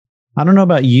I don't know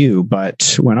about you,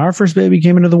 but when our first baby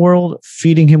came into the world,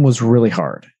 feeding him was really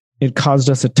hard. It caused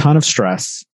us a ton of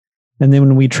stress. And then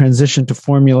when we transitioned to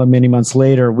formula many months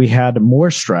later, we had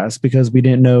more stress because we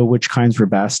didn't know which kinds were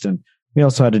best. And we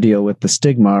also had to deal with the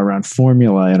stigma around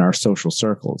formula in our social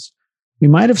circles. We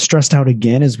might have stressed out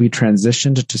again as we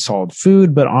transitioned to solid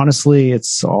food, but honestly,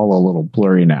 it's all a little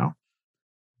blurry now.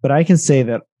 But I can say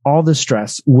that all the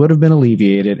stress would have been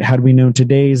alleviated had we known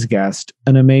today's guest,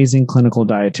 an amazing clinical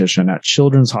dietitian at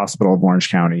Children's Hospital of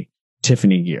Orange County,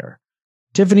 Tiffani Ghere.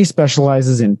 Tiffani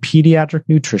specializes in pediatric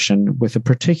nutrition with a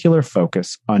particular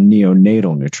focus on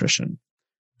neonatal nutrition.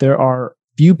 There are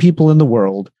few people in the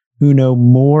world who know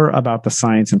more about the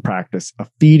science and practice of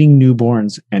feeding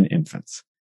newborns and infants.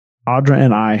 Audra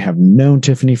and I have known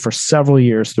Tiffani for several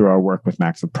years through our work with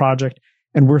Maxa Project,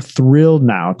 and we're thrilled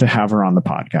now to have her on the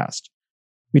podcast.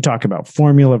 We talk about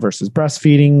formula versus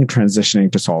breastfeeding,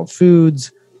 transitioning to solid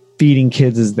foods, feeding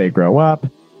kids as they grow up,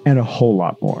 and a whole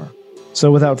lot more.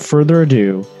 So without further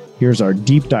ado, here's our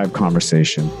deep dive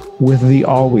conversation with the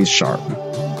always sharp,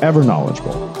 ever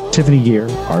knowledgeable Tiffani Ghere,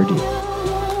 RD.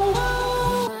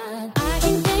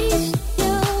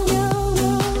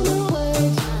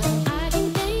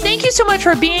 Thank you so much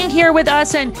for being here with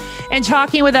us and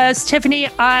talking with us, Tiffani.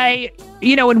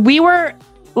 When we were,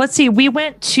 we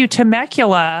went to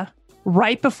Temecula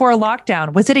right before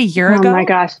lockdown. Was it a year ago? Oh my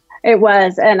gosh, it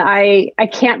was. And I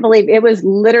can't believe it was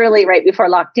literally right before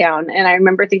lockdown. And I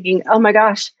remember thinking, oh my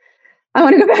gosh, I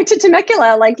want to go back to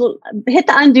Temecula, hit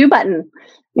the undo button,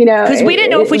 because we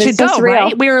didn't know if we should go,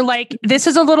 right? We were like, this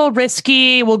is a little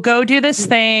risky. We'll go do this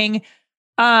thing.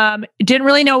 Didn't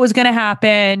really know what was going to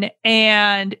happen.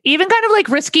 And even kind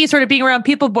of risky sort of being around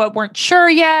people, but weren't sure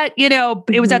yet,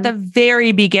 it was at the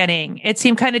very beginning. It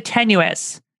seemed kind of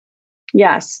tenuous.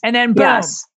 Yes. And then boom.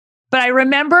 Yes. But I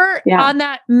remember on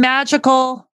that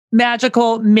magical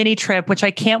mini trip, which I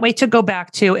can't wait to go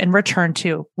back to and return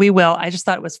to. We will. I just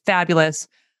thought it was fabulous.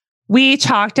 We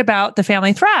talked about the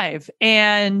Family Thrive,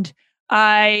 and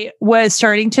I was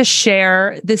starting to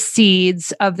share the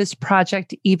seeds of this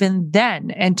project even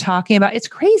then and talking about, it's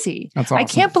crazy. That's awesome. I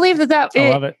can't believe that I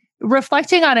love it.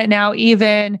 Reflecting on it now,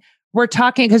 even we were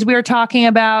talking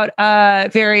about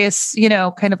various, kind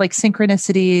of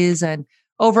synchronicities and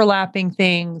overlapping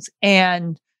things.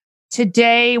 And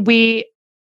today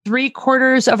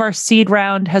 3/4 of our seed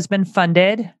round has been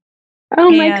funded. Oh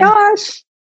my gosh.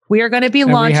 We are going to be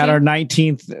launching. We had our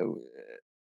 19th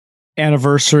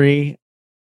anniversary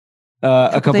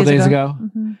a couple days ago.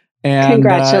 Mm-hmm. And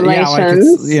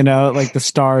congratulations. The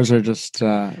stars are just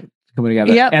coming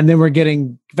together. Yep. And then we're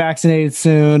getting vaccinated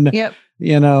soon. Yep.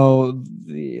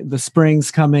 The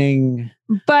spring's coming.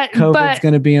 But COVID's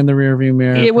going to be in the rearview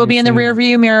mirror. It will be in the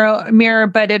rearview mirror,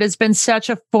 but it has been such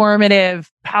a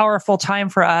formative, powerful time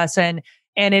for us. And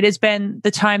it has been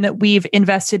the time that we've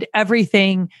invested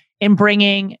everything in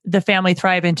bringing the Family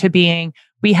Thrive into being.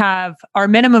 We have our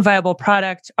minimum viable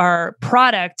product. Our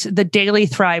product, the Daily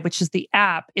Thrive, which is the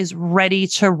app, is ready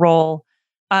to roll.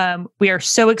 We are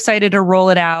so excited to roll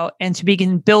it out and to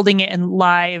begin building it in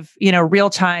live, real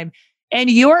time. And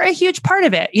you're a huge part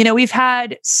of it. We've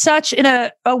had such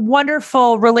a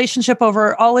wonderful relationship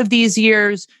over all of these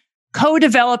years,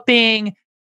 co-developing,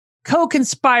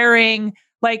 co-conspiring,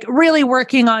 really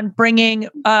working on bringing,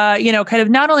 kind of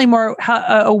not only more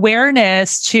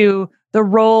awareness to the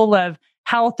role of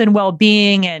health and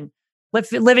well-being and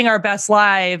living our best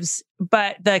lives,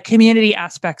 but the community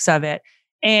aspects of it.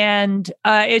 And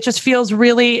it just feels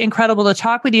really incredible to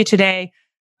talk with you today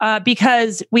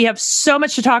because we have so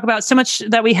much to talk about, so much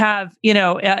that we have,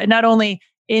 not only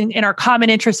in our common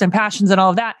interests and passions and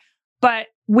all of that, but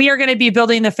we are going to be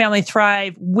building the Family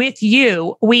Thrive with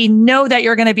you. We know that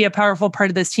you're going to be a powerful part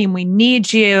of this team. We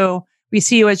need you. We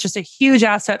see you as just a huge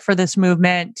asset for this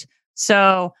movement.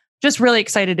 So just really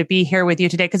excited to be here with you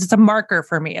today because it's a marker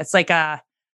for me. It's I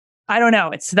don't know.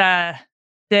 It's the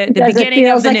beginning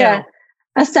of the new.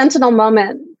 A sentinel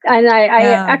moment. And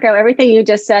I echo everything you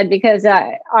just said because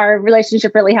our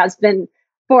relationship really has been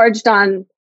forged on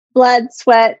blood,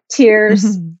 sweat,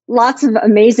 tears, lots of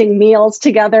amazing meals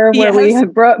together where we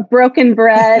have broken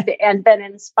bread and been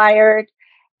inspired.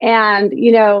 And,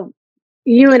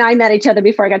 you and I met each other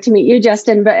before I got to meet you,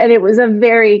 Justin, and it was a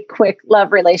very quick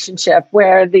love relationship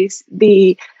where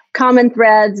the common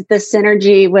threads, the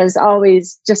synergy was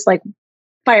always just like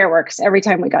fireworks every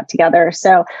time we got together.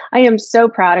 So I am so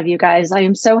proud of you guys. I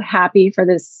am so happy for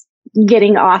this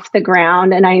getting off the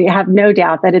ground. And I have no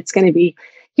doubt that it's going to be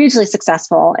hugely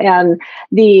successful. And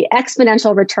the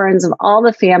exponential returns of all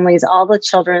the families, all the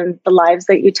children, the lives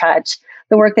that you touch,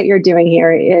 the work that you're doing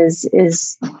here is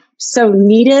so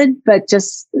needed, but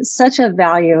just such a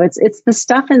value. It's the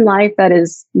stuff in life that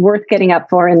is worth getting up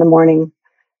for in the morning,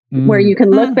 where you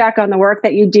can look back on the work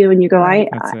that you do and you go,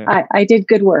 I did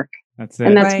good work. That's it.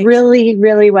 And that's really,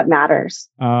 really what matters.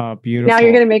 Oh, beautiful. Now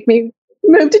you're going to make me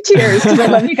move to tears because I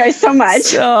love you guys so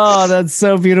much. Oh, that's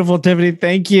so beautiful, Tiffani.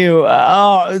 Thank you.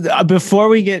 Before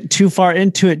we get too far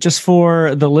into it, just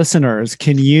for the listeners,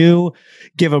 can you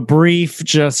give a brief,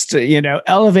 just,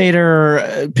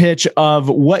 elevator pitch of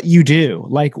what you do?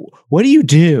 Like, what do you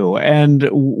do and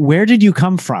where did you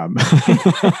come from? You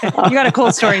got a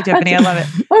cool story, Tiffani. I love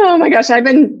it. Oh my gosh. I've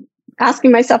been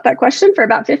asking myself that question for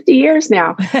about 50 years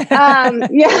now.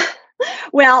 Yeah.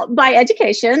 Well, by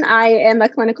education, I am a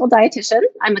clinical dietitian.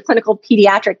 I'm a clinical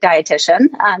pediatric dietitian.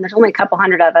 There's only a couple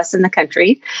hundred of us in the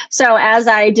country. So as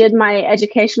I did my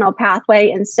educational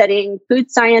pathway in studying food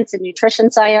science and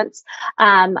nutrition science,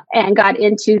 and got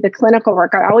into the clinical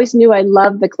work, I always knew I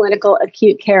loved the clinical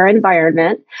acute care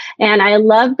environment. And I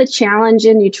love the challenge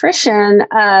in nutrition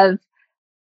of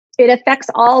it affects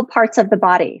all parts of the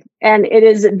body. And it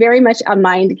is very much a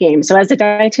mind game. So as a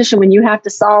dietitian, when you have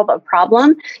to solve a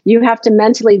problem, you have to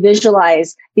mentally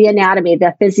visualize the anatomy,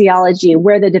 the physiology,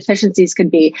 where the deficiencies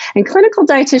could be. And clinical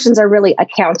dietitians are really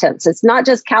accountants. It's not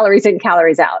just calories in,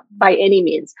 calories out by any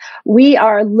means. We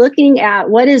are looking at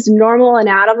what is normal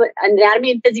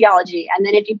anatomy and physiology. And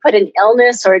then if you put an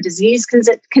illness or a disease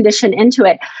condition into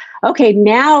it, okay,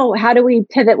 now how do we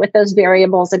pivot with those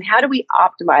variables and how do we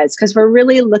optimize? Because we're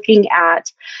really looking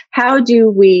at how do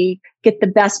we get the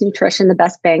best nutrition, the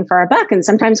best bang for our buck. And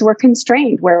sometimes we're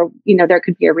constrained where, there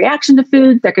could be a reaction to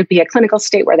food. There could be a clinical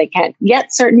state where they can't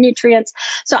get certain nutrients.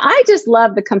 So I just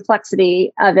love the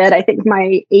complexity of it. I think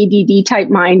my ADD type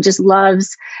mind just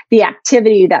loves the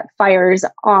activity that fires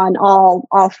on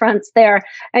all fronts there.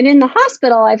 And in the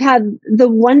hospital, I've had the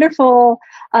wonderful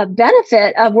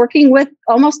benefit of working with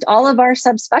almost all of our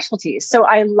subspecialties. So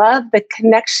I love the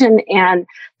connection and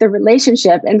the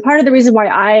relationship. And part of the reason why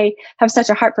I have such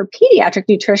a heart for pediatric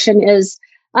nutrition is,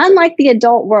 unlike the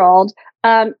adult world,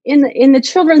 in the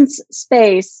children's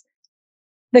space,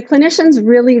 the clinicians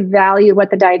really value what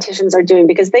the dietitians are doing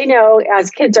because they know as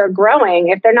kids are growing,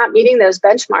 if they're not meeting those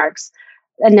benchmarks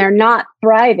and they're not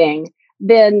thriving,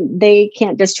 then they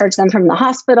can't discharge them from the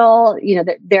hospital.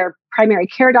 Their primary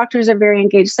care doctors are very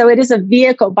engaged. So it is a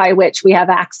vehicle by which we have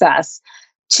access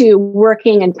to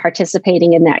working and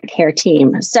participating in that care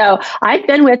team. So I've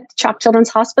been with CHOP Children's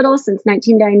Hospital since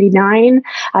 1999.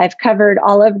 I've covered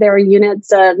all of their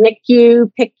units of NICU,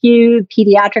 PICU,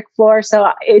 pediatric floor. So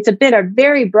it's been a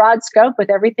very broad scope with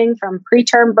everything from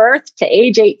preterm birth to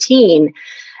age 18.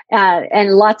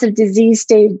 And lots of disease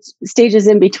stages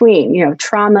in between,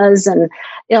 traumas and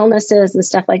illnesses and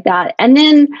stuff like that. And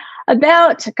then I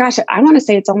want to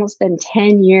say it's almost been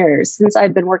 10 years since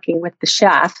I've been working with the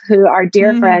chef, who our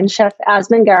dear friend, Chef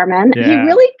Asman Garman. Yeah. He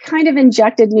really kind of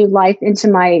injected new life into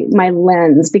my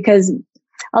lens because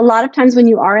a lot of times when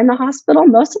you are in the hospital,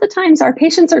 most of the times our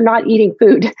patients are not eating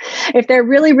food. If they're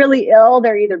really, really ill,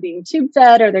 they're either being tube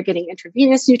fed or they're getting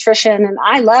intravenous nutrition. And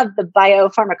I love the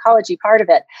biopharmacology part of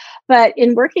it. But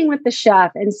in working with the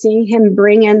chef and seeing him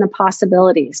bring in the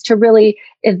possibilities to really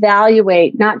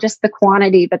evaluate not just the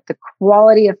quantity, but the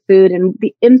quality of food and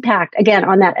the impact, again,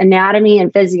 on that anatomy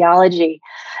and physiology,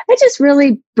 it just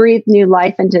really breathed new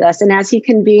life into this. And as he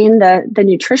convened the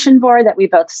nutrition board that we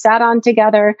both sat on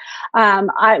together,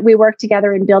 we worked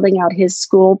together in building out his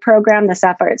school program, the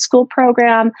Sapphire at School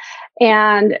program.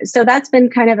 And so that's been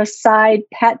kind of a side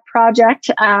pet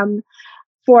project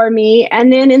for me.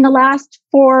 And then in the last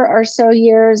 4 or so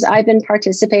years, I've been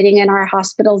participating in our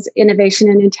hospital's innovation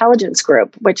and intelligence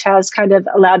group, which has kind of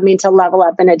allowed me to level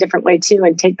up in a different way too,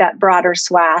 and take that broader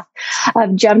swath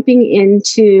of jumping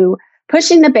into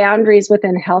pushing the boundaries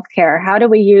within healthcare. How do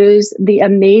we use the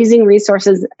amazing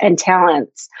resources and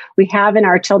talents we have in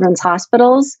our children's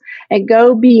hospitals and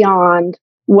go beyond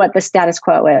what the status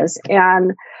quo is?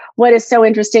 And what is so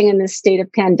interesting in this state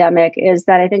of pandemic is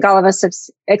that I think all of us have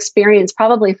experienced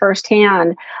probably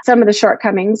firsthand some of the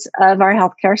shortcomings of our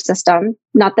healthcare system.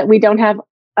 Not that we don't have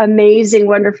amazing,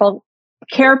 wonderful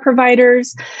care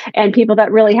providers and people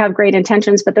that really have great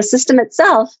intentions, but the system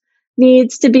itself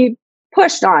needs to be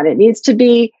pushed on. It needs to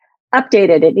be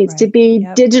updated. It needs to be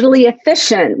digitally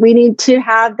efficient. We need to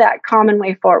have that common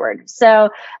way forward. So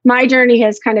my journey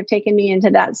has kind of taken me into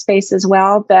that space as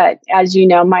well. But as you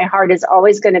know, my heart is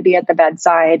always going to be at the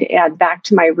bedside and back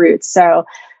to my roots. So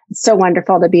it's so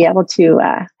wonderful to be able to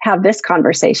have this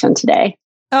conversation today.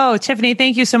 Oh, Tiffani,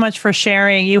 thank you so much for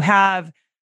sharing. You have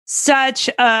such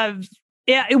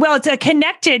it's a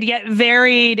connected yet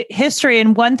varied history.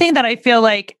 And one thing that I feel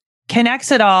like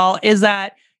connects it all is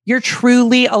that you're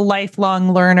truly a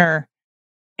lifelong learner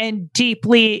and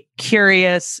deeply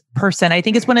curious person. I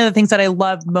think it's one of the things that I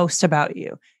love most about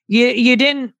you. You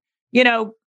didn't,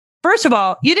 first of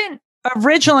all, you didn't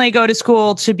originally go to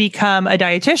school to become a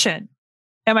dietitian.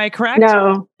 Am I correct?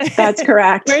 No, that's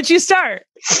correct. Where'd you start?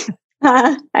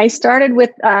 I started with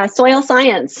soil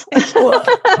science.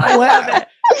 I love it.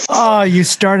 Oh, you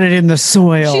started in the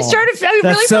soil. She started. That's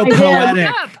really so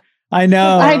poetic. I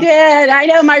know. I did. I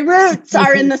know. My roots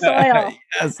are in the soil.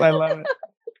 Yes, I love it.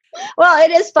 Well,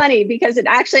 it is funny because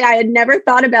I had never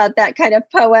thought about that kind of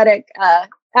poetic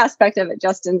aspect of it,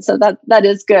 Justin. So that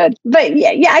is good. But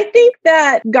yeah, I think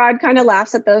that God kind of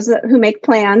laughs at those who make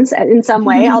plans in some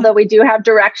way, although we do have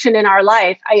direction in our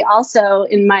life. I also,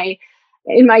 in my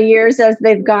years as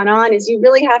they've gone on, is you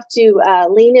really have to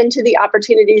lean into the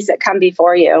opportunities that come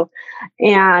before you.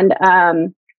 And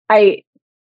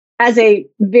as a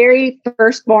very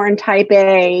firstborn type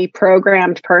A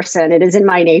programmed person, it is in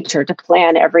my nature to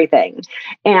plan everything.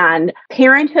 And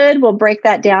parenthood will break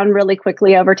that down really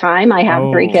quickly over time. I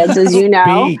have 3 kids, as you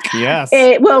know. Yes.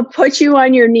 It will put you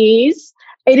on your knees.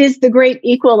 It is the great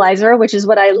equalizer, which is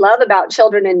what I love about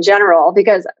children in general,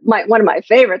 because one of my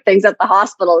favorite things at the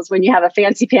hospital is when you have a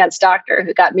fancy pants doctor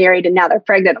who got married and now they're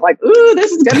pregnant. I'm like, ooh,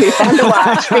 this is going to be fun to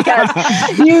watch because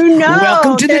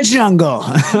welcome to the jungle.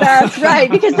 That's right.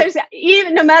 Because there's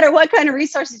even no matter what kind of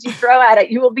resources you throw at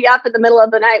it, you will be up in the middle of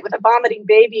the night with a vomiting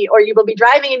baby, or you will be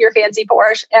driving in your fancy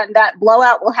Porsche and that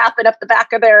blowout will happen up the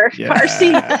back of their car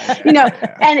seat.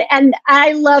 And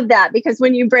I love that because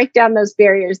when you break down those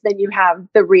barriers, then you have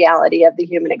the reality of the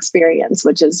human experience,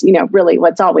 which is, really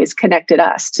what's always connected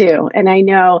us too. And I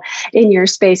know in your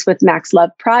space with Max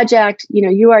Love Project,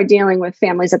 you are dealing with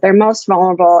families at their most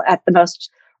vulnerable, at the most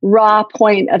raw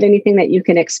point of anything that you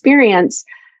can experience.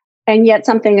 And yet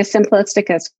something as simplistic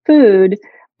as food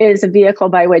is a vehicle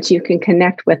by which you can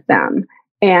connect with them.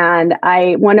 And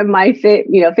one of my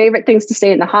favorite things to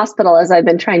say in the hospital as I've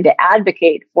been trying to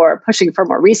advocate for pushing for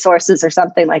more resources or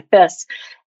something like this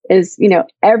is,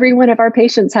 every one of our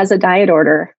patients has a diet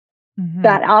order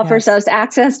that offers us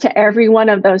access to every one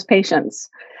of those patients.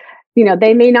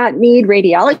 They may not need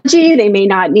radiology, they may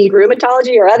not need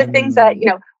rheumatology or other things that,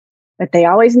 but they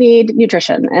always need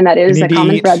nutrition. And that is a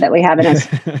common thread that we have in us.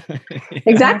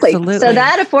 Exactly. Absolutely. So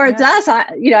that affords us,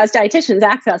 as dietitians,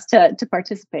 access to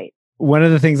participate. One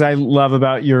of the things I love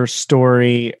about your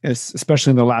story,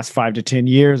 especially in the last 5 to 10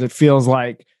 years, it feels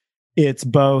like it's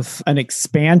both an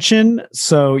expansion.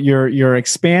 So you're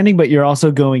expanding, but you're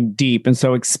also going deep. And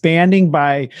so expanding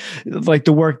by like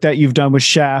the work that you've done with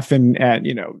Chef and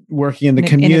working in the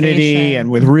community innovation. And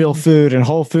with real food and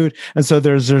whole food. And so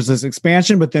there's this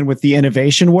expansion, but then with the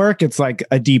innovation work, it's like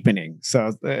a deepening.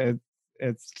 So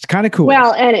it's kind of cool.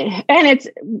 Well, and it's,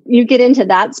 you get into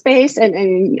that space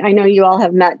and I know you all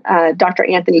have met Dr.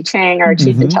 Anthony Chang, our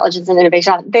Chief Intelligence and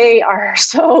Innovation. They are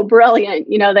so brilliant.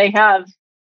 They have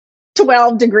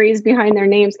 12 degrees behind their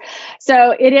names.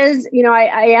 So it is,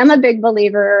 I am a big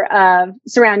believer of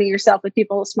surrounding yourself with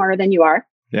people smarter than you are.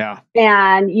 Yeah.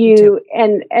 And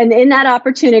and in that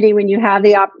opportunity, when you have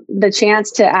the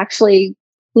chance to actually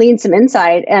glean some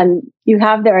insight and you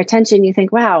have their attention, you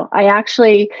think, wow, I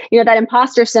actually, that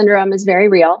imposter syndrome is very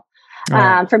real.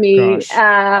 For me,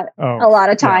 a lot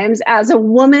of times as a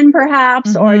woman,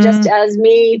 perhaps, or just as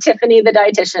me, Tiffani, the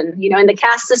dietitian, in the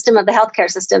caste system of the healthcare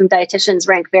system, dietitians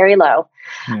rank very low.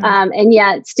 Yeah. And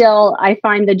yet still I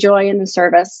find the joy in the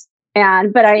service.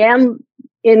 But I am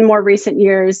in more recent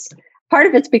years, part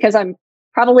of it's because I'm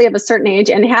probably of a certain age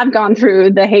and have gone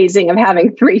through the hazing of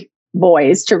having 3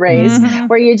 boys to raise,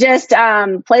 where you just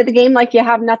play the game like you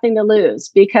have nothing to lose,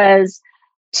 because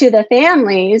to the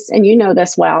families, and you know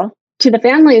this well, to the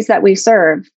families that we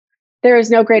serve, there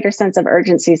is no greater sense of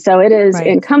urgency. So it is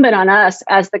incumbent on us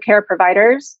as the care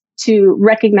providers to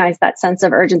recognize that sense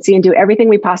of urgency and do everything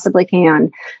we possibly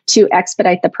can to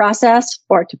expedite the process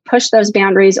or to push those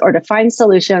boundaries or to find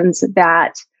solutions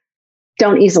that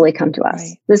don't easily come to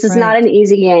us. This is not an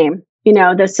easy game.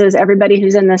 This is, everybody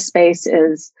who's in this space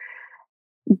is,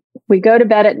 we go to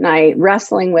bed at night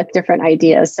wrestling with different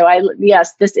ideas. So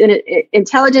this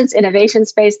intelligence, innovation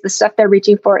space, the stuff they're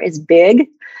reaching for is big.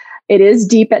 It is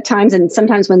deep at times. And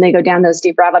sometimes when they go down those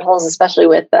deep rabbit holes, especially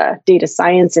with data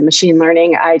science and machine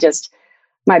learning,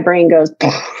 my brain goes,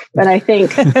 but I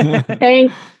think,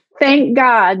 thank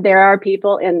God there are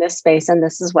people in this space and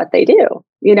this is what they do.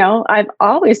 I've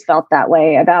always felt that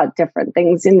way about different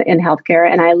things in healthcare.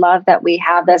 And I love that we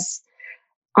have this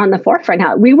on the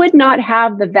forefront. We would not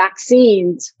have the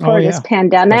vaccines for this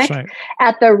pandemic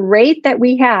at the rate that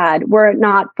we had were it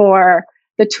not for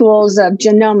the tools of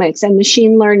genomics and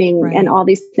machine learning and all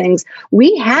these things.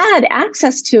 We had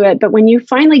access to it, but when you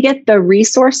finally get the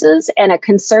resources and a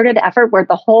concerted effort where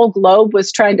the whole globe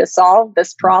was trying to solve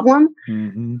this problem,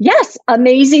 yes,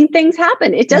 amazing things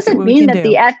happen. It doesn't mean that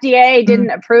the FDA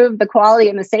didn't approve the quality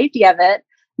and the safety of it.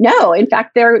 No, in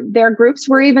fact, their groups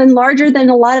were even larger than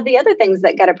a lot of the other things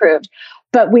that got approved.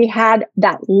 But we had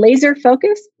that laser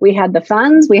focus, we had the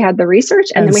funds, we had the research,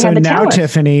 and then we had the talent. So now,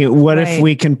 Tiffani, what if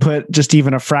we can put just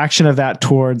even a fraction of that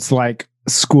towards like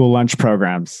school lunch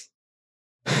programs?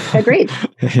 Agreed.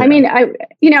 I mean,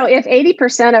 if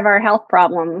 80% of our health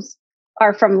problems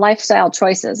are from lifestyle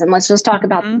choices, and let's just talk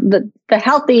about the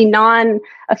healthy,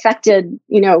 non-affected,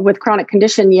 with chronic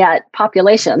condition yet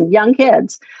population, young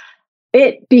kids,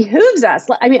 it behooves us.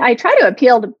 I mean, I try to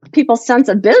appeal to people's sense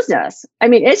of business. I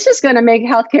mean, it's just going to make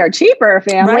healthcare cheaper,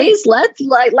 families. Right.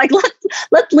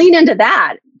 Let's lean into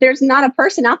that. There's not a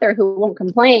person out there who won't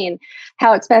complain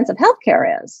how expensive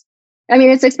healthcare is. I mean,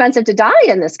 it's expensive to die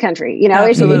in this country.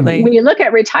 Absolutely. When you look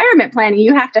at retirement planning,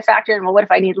 you have to factor in, well, what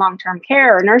if I need long-term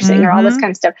care or nursing or all this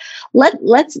kind of stuff?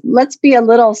 Let's be a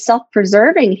little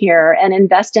self-preserving here and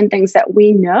invest in things that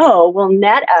we know will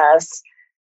net us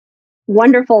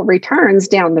wonderful returns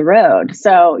down the road.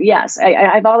 So yes,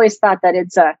 I've always thought that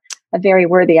it's a very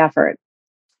worthy effort.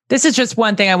 This is just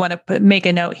one thing I want to make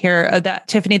a note here that,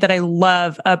 Tiffani, that I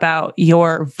love about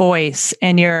your voice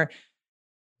and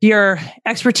your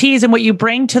expertise and what you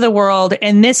bring to the world.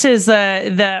 And this is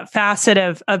the facet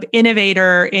of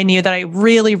innovator in you that I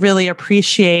really, really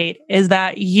appreciate, is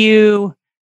that you're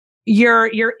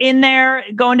in there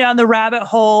going down the rabbit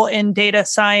hole in data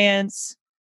science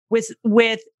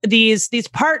with these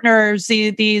partners,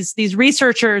 these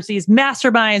researchers, these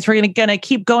masterminds. We're going to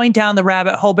keep going down the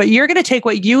rabbit hole, but you're going to take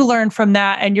what you learned from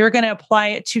that and you're going to apply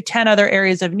it to 10 other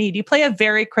areas of need. You play a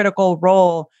very critical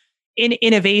role in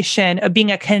innovation of being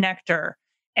a connector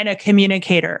and a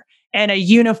communicator and a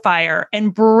unifier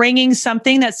and bringing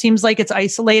something that seems like it's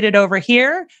isolated over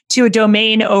here to a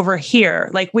domain over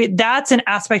here. That's an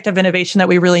aspect of innovation that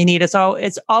we really need. It's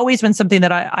always been something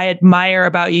that I admire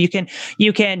about you.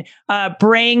 You can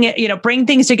bring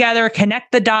things together,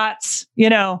 connect the dots,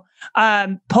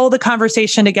 pull the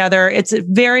conversation together. It's a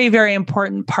very, very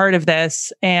important part of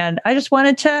this. And I just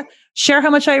wanted to share how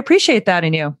much I appreciate that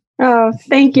in you. Oh,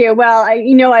 thank you. Well,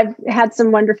 I've had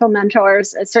some wonderful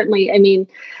mentors. Certainly, I mean,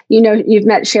 you've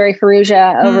met Sherry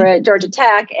Ferrugia over at Georgia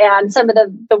Tech, and some of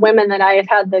the women that I have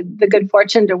had the good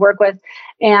fortune to work with.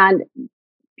 And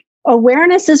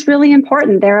awareness is really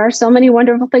important. There are so many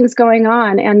wonderful things going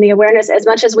on, and the awareness, as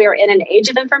much as we are in an age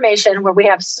of information where we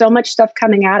have so much stuff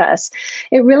coming at us,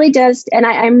 it really does. And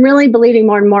I'm really believing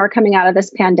more and more coming out of this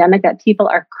pandemic that people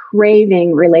are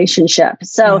craving relationship.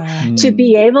 So to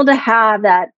be able to have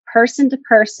that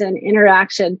person-to-person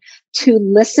interaction,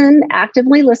 to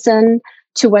actively listen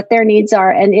to what their needs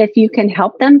are. And if you can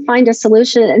help them find a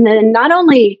solution, and then not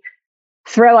only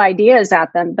throw ideas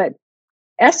at them, but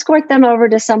escort them over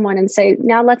to someone and say,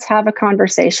 now let's have a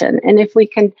conversation. And if we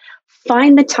can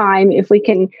find the time, if we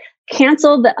can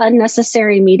cancel the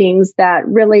unnecessary meetings that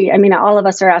really, I mean, all of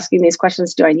us are asking these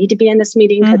questions. Do I need to be in this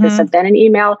meeting? Could this have been an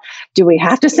email? Do we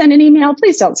have to send an email?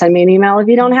 Please don't send me an email if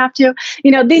you don't have to.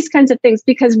 These kinds of things,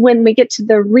 because when we get to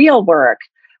the real work,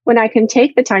 when I can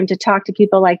take the time to talk to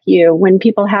people like you, when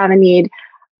people have a need,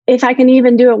 if I can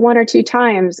even do it one or two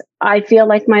times, I feel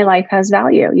like my life has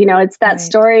value. It's that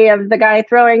story of the guy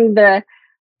throwing the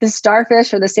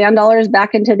starfish or the sand dollars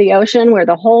back into the ocean where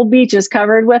the whole beach is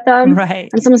covered with them. Right.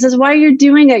 And someone says, why are you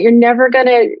doing it? You're never going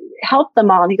to help them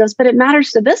all. And he goes, but it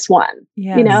matters to this one,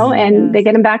 and they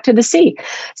get him back to the sea.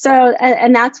 So,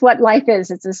 and that's what life is.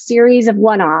 It's a series of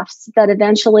one-offs that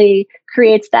eventually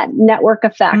creates that network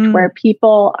effect where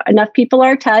enough people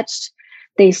are touched,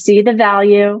 they see the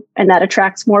value, and that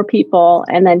attracts more people.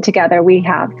 And then together we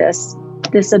have this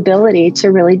ability to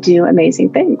really do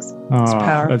amazing things.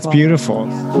 Oh, that's beautiful.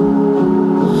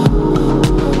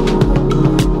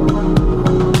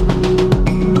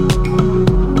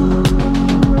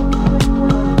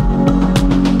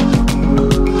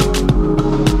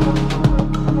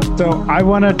 So I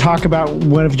want to talk about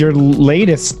one of your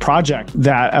latest projects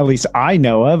that at least I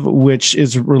know of, which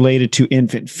is related to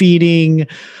infant feeding,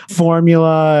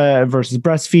 formula versus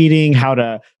breastfeeding, how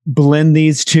to blend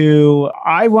these two.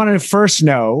 I want to first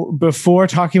know, before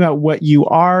talking about what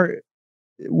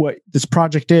this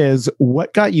project is,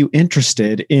 what got you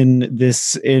interested in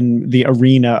the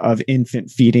arena of infant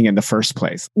feeding in the first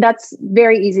place? That's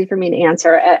very easy for me to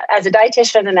answer. As a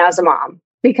dietitian and as a mom,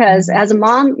 because as a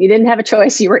mom, you didn't have a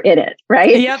choice. You were in it,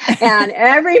 right? Yep. And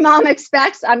every mom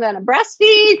expects I'm going to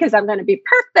breastfeed because I'm going to be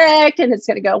perfect and it's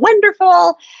going to go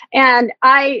wonderful. And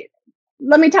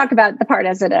let me talk about the part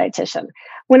as a dietitian.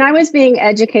 When I was being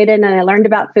educated and I learned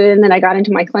about food, and then I got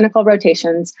into my clinical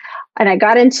rotations, and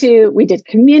we did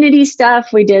community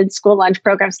stuff, we did school lunch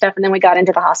program stuff, and then we got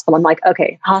into the hospital. I'm like,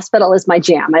 okay, hospital is my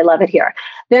jam. I love it here.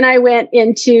 Then I went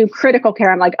into critical care.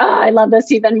 I'm like, oh, I love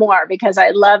this even more because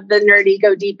I love the nerdy,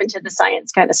 go deep into the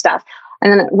science kind of stuff.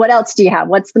 And then what else do you have?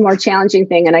 What's the more challenging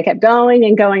thing? And I kept going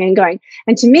and going and going.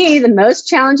 And to me, the most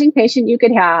challenging patient you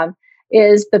could have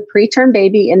is the preterm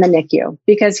baby in the NICU,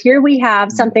 because here we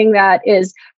have something that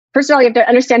is, first of all, you have to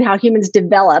understand how humans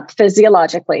develop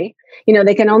physiologically.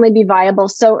 They can only be viable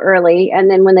so early. And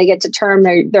then when they get to term,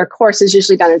 their course is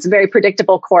usually done. It's a very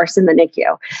predictable course in the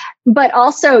NICU. But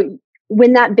also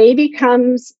when that baby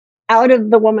comes out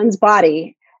of the woman's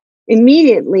body,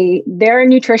 immediately their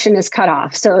nutrition is cut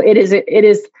off. So it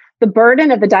is the burden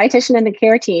of the dietitian and the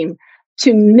care team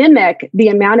to mimic the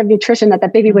amount of nutrition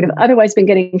that baby would have otherwise been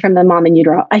getting from the mom in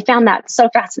utero. I found that so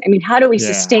fascinating. I mean, how do we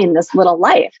sustain this little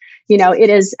life? It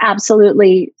is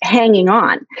absolutely hanging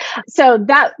on. So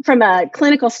that, from a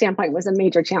clinical standpoint, was a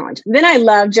major challenge. Then I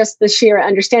love just the sheer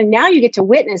understanding. Now you get to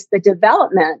witness the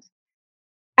development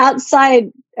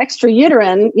outside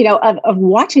extrauterine, of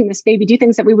watching this baby do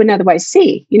things that we wouldn't otherwise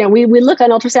see. We look on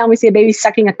ultrasound, we see a baby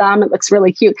sucking a thumb. It looks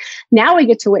really cute. Now we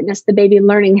get to witness the baby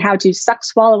learning how to suck,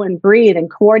 swallow, and breathe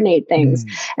and coordinate things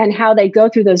and how they go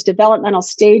through those developmental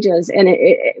stages. And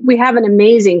we have an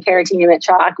amazing care team at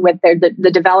CHOC with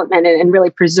the development and really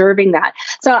preserving that.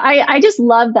 So I just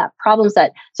love that problem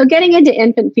set. So getting into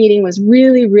infant feeding was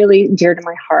really, really dear to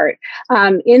my heart.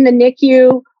 In the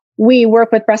NICU, we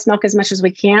work with breast milk as much as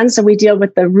we can. So we deal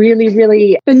with the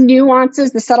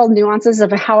nuances, the subtle nuances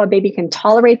of how a baby can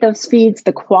tolerate those feeds,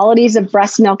 the qualities of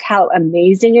breast milk, how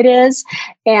amazing it is,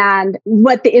 and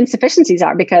what the insufficiencies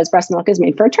are, because breast milk is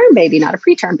made for a term baby, not a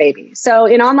preterm baby. So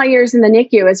in all my years in the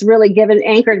NICU, it's really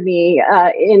anchored me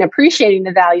in appreciating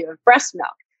the value of breast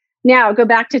milk. Now, go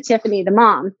back to Tiffani, the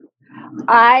mom.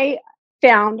 I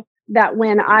found that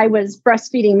when I was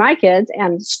breastfeeding my kids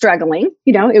and struggling,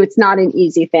 it's not an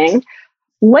easy thing.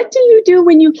 What do you do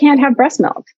when you can't have breast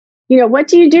milk? What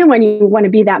do you do when you want to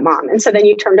be that mom? And so then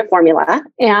you turn to formula,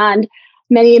 and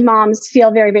many moms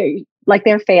feel very, very like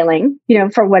they're failing,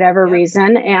 for whatever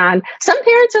reason. And some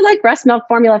parents are like, breast milk,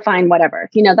 formula, fine, whatever,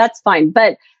 that's fine.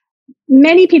 But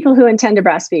many people who intend to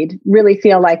breastfeed really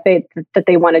feel like that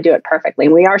they want to do it perfectly.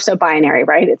 And we are so binary,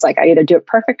 right? It's like, I either do it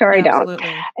perfect or I don't.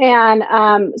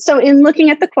 And so in looking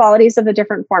at the qualities of the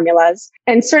different formulas,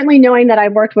 and certainly knowing that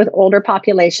I've worked with older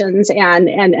populations and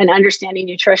understanding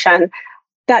nutrition,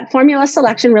 that formula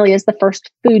selection really is the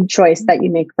first food choice that you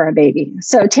make for a baby.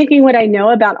 So taking what I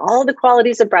know about all the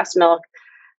qualities of breast milk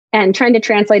and trying to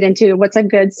translate into what's a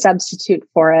good substitute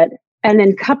for it, and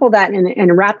then couple that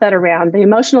and wrap that around the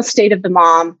emotional state of the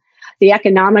mom, the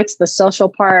economics, the social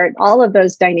part, all of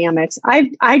those dynamics.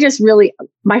 I just really,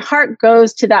 my heart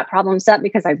goes to that problem set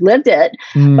because I've lived it,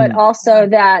 but also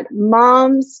that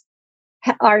moms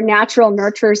are natural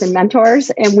nurturers and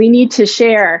mentors, and we need to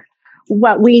share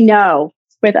what we know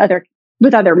with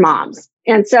other moms.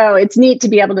 And so it's neat to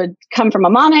be able to come from a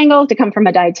mom angle, to come from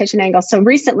a dietitian angle. So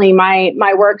recently,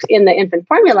 my work in the infant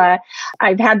formula,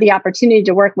 I've had the opportunity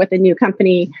to work with a new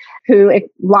company who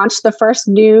launched the first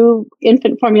new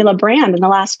infant formula brand in the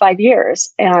last 5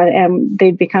 years. And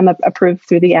they've become approved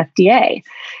through the FDA.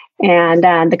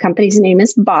 And the company's name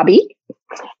is Bobby.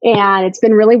 And it's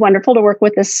been really wonderful to work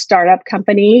with this startup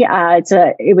company.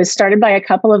 It was started by a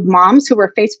couple of moms who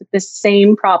were faced with this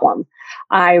same problem.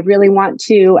 I really want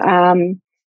to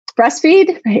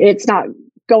breastfeed. It's not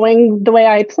going the way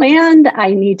I planned.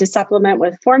 I need to supplement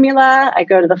with formula. I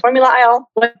go to the formula aisle.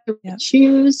 What do I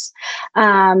choose?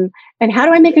 And how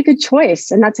do I make a good choice?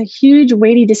 And that's a huge,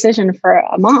 weighty decision for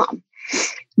a mom.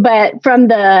 But from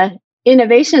the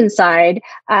innovation side,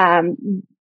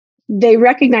 they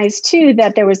recognized too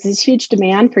that there was this huge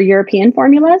demand for European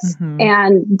formulas,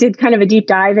 and did kind of a deep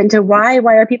dive into why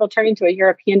are people turning to a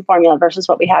European formula versus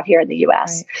what we have here in the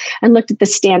US, and looked at the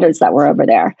standards that were over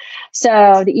there.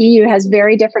 So the EU has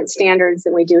very different standards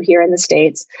than we do here in the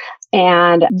States.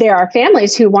 And there are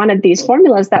families who wanted these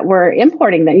formulas that were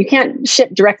importing them. You can't ship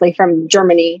directly from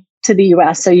Germany to the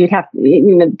US. So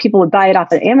people would buy it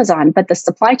off of Amazon, but the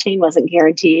supply chain wasn't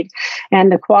guaranteed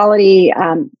and the quality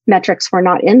metrics were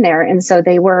not in there. And so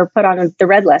they were put on the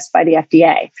red list by the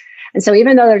FDA. And so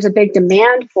even though there's a big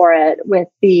demand for it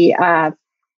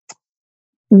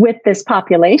with this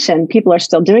population, people are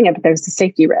still doing it, but there's a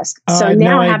safety risk. So I had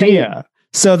no idea.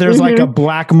 So there's like a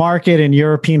black market in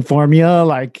European formula,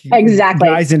 like exactly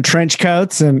guys in trench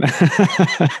coats and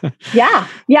yeah.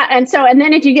 And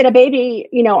then if you get a baby,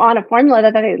 on a formula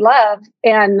that they love,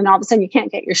 and then all of a sudden you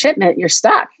can't get your shipment, you're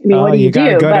stuck. I mean, what do you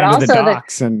do? Go but down also to the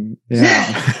docks and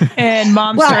and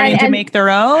moms starting to make their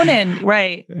own and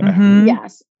right. Yeah. Mm-hmm.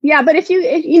 Yes. Yeah. But if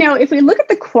we look at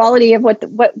the quality of what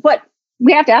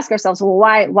we have to ask ourselves, well,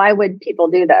 why would people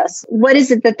do this? What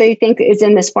is it that they think is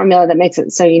in this formula that makes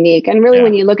it so unique? And really,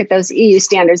 when you look at those EU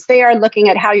standards, they are looking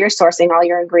at how you're sourcing all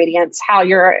your ingredients, how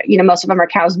you're, most of them are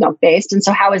cow's milk based. And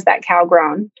so how is that cow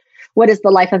grown? What is the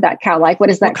life of that cow like?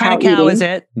 What is that cow kind of cow eating? Is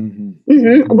it? Mm-hmm.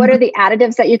 Mm-hmm. What are the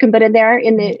additives that you can put in there?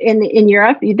 In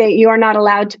Europe, you are not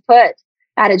allowed to put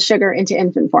added sugar into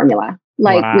infant formula.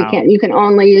 You can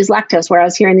only use lactose.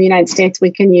 Whereas here in the United States,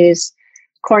 we can use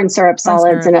corn syrup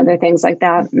solids and other things like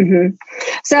that. Mm-hmm.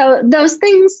 So those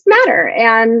things matter.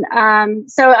 And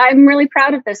so I'm really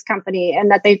proud of this company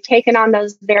and that they've taken on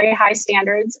those very high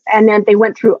standards. And then they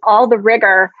went through all the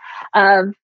rigor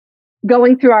of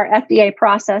going through our FDA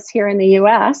process here in the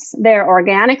US. They're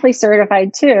organically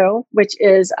certified too, which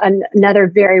is another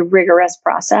very rigorous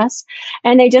process.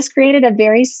 And they just created a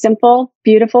very simple,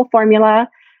 beautiful formula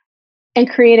and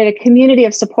created a community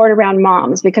of support around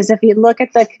moms. Because if you look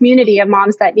at the community of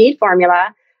moms that need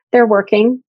formula, they're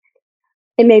working.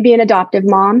 It may be an adoptive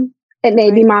mom. It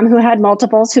may be mom who had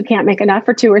multiples who can't make enough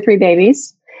for 2 or 3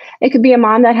 babies. It could be a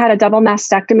mom that had a double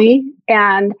mastectomy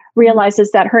and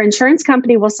realizes that her insurance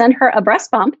company will send her a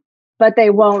breast pump, but they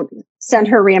won't send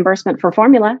her reimbursement for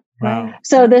formula. Wow.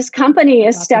 So this company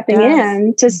is stepping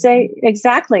in to say,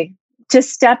 to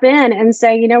step in and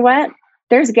say, you know what?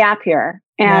 There's a gap here.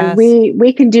 And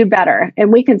we can do better,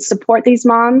 and we can support these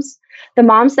moms, the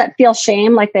moms that feel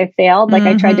shame, like they failed, like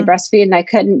I tried to breastfeed and I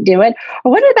couldn't do it.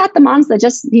 Or what about the moms that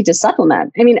just need to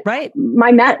supplement? I mean,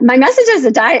 my message as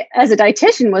a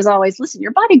dietitian was always, listen,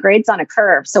 your body grades on a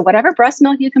curve. So whatever breast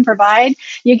milk you can provide,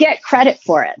 you get credit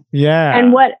for it. Yeah.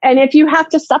 And if you have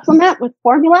to supplement with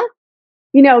formula,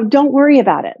 don't worry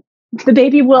about it. The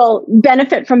baby will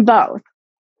benefit from both.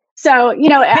 So,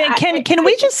 can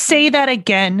we just say that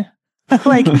again?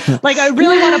 like I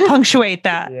really want to punctuate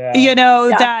that,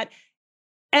 that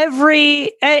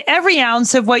every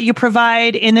ounce of what you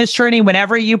provide in this journey,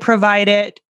 whenever you provide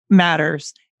it,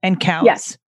 matters and counts.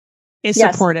 Yes. Is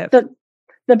supportive.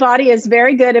 The body is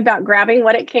very good about grabbing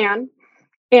what it can,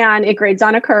 and it grades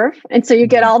on a curve. And so you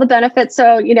get all the benefits.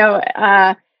 So,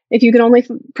 if you can only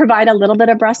provide a little bit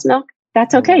of breast milk,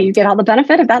 that's okay. You get all the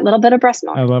benefit of that little bit of breast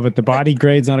milk. I love it. The body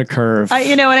grades on a curve. I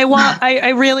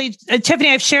really, Tiffani,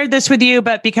 I've shared this with you,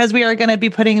 but because we are going to be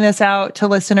putting this out to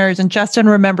listeners, and Justin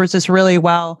remembers this really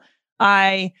well,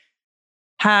 I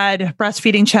had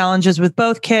breastfeeding challenges with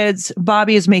both kids.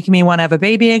 Bobby is making me want to have a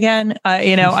baby again.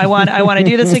 I want to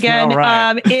do this again.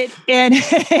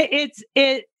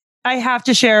 I have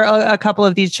to share a couple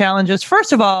of these challenges.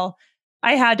 First of all,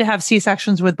 I had to have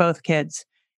C-sections with both kids.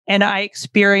 And I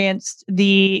experienced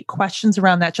the questions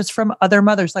around that just from other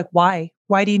mothers, like, why?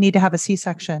 Why do you need to have a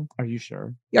C-section? Are you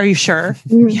sure?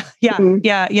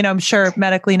 Yeah. I'm sure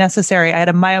medically necessary. I had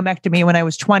a myomectomy when I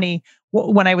was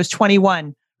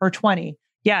 21 or 20.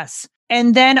 Yes.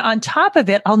 And then on top of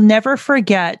it, I'll never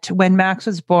forget when Max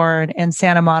was born in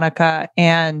Santa Monica,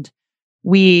 and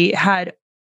we had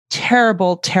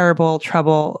terrible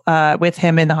trouble with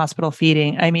him in the hospital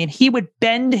feeding. I mean, he would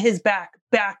bend his back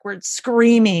backwards,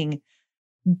 screaming,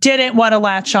 didn't want to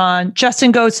latch on.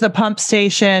 Justin goes to the pump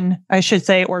station, I should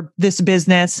say, or this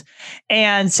business,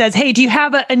 and says, hey, do you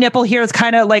have a nipple here? It's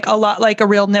kind of like a lot like a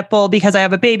real nipple because I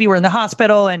have a baby. We're in the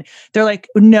hospital. And they're like,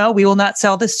 no, we will not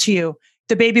sell this to you.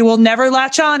 The baby will never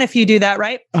latch on if you do that,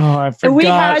 right? Oh, I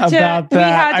forgot about that. We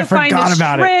had to find this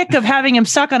trick of having him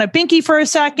suck on a binky for a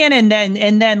second and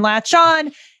then latch on.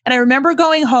 And I remember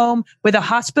going home with a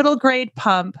hospital grade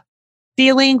pump,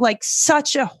 feeling like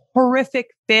such a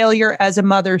horrific failure as a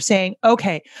mother, saying,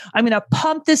 okay, I'm going to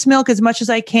pump this milk as much as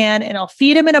I can, and I'll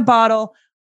feed him in a bottle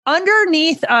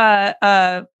underneath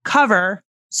a cover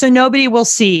so nobody will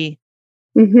see.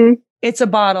 Mm-hmm. It's a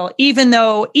bottle, even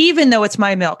though it's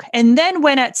my milk. And then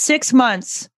when at 6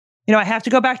 months, I have to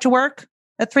go back to work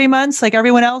at 3 months, like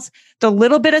everyone else, the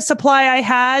little bit of supply I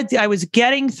had, I was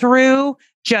getting through,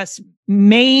 just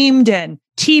maimed and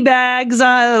tea bags,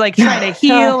 like trying to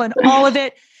heal and all of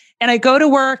it. And I go to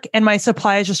work and my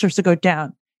supply just starts to go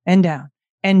down and down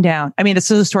and down. I mean,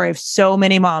 this is a story of so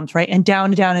many moms, right? And down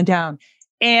and down and down.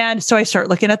 And so I start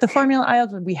looking at the formula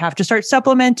aisles, and we have to start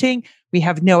supplementing. We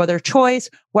have no other choice.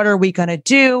 What are we going to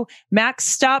do? Max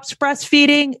stops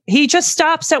breastfeeding. He just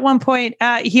stops at one point.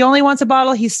 He only wants a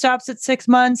bottle. He stops at 6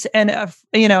 months. And,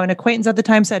 an acquaintance at the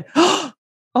time said, oh,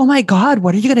 oh my God,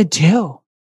 what are you going to do?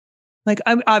 Like,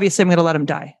 I'm going to let him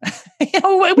die.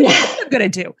 What are you going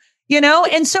to do?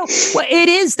 And so it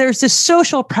is, there's this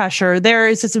social pressure. There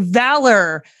is this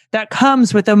valor that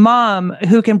comes with a mom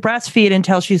who can breastfeed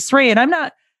until she's 3. And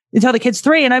until the kid's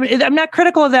 3. And I'm not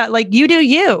critical of that. Like, you do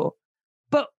you.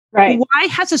 But why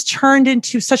has this turned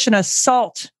into such an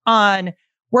assault on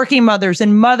working mothers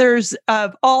and mothers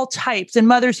of all types and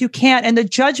mothers who can't, and the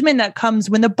judgment that comes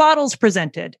when the bottle's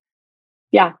presented?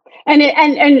 Yeah. And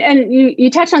you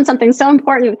touched on something so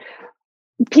important.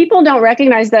 People don't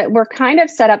recognize that we're kind of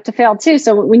set up to fail too.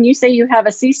 So when you say you have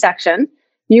a C-section,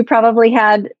 you probably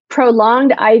had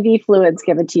prolonged IV fluids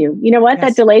given to you. You know what? Yes.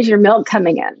 That delays your milk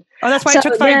coming in. Oh, that's why it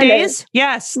took 5 days?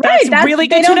 Yes. That's really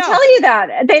good to know. They don't tell you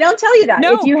that. They don't tell you that.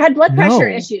 No. If you had blood pressure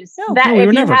issues,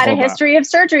 if you had a history of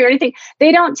surgery or anything,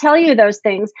 they don't tell you those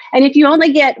things. And if you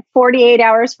only get 48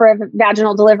 hours for a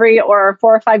vaginal delivery or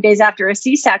 4 or 5 days after a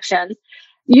C-section,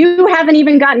 you haven't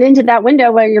even gotten into that window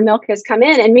where your milk has come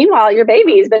in. And meanwhile, your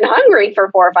baby's been hungry for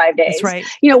 4 or 5 days. That's right.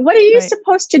 What are you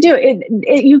supposed to do?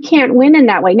 You can't win in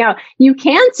that way. Now, you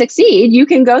can succeed. You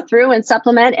can go through and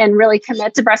supplement and really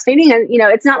commit to breastfeeding. And,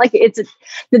 it's not like it's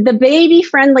the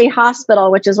baby-friendly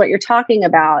hospital, which is what you're talking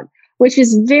about, which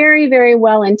is very, very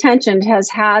well-intentioned, has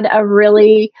had a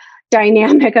really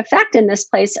dynamic effect in this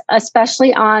place,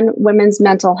 especially on women's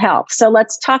mental health. So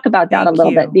let's talk about that a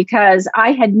little bit, because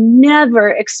I had never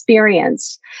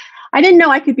experienced, I didn't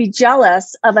know I could be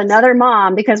jealous of another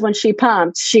mom because when she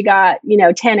pumped, she got,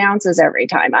 10 ounces every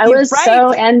time. I was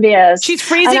so envious. She's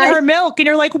freezing her milk and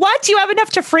you're like, what? Do you have enough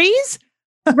to freeze?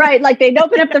 Right. Like they'd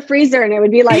open up the freezer and it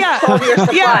would be like 12 years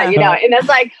supply, and it's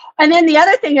like, and then the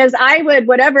other thing is I would,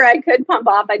 whatever I could pump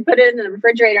off, I'd put it in the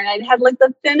refrigerator and I'd have like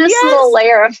the thinnest little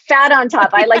layer of fat on top.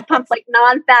 I pumped like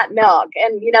non-fat milk.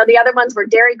 And, the other ones were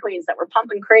Dairy Queens that were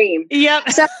pumping cream.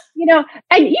 Yep. So,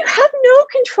 and you have no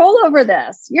control over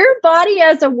this. Your body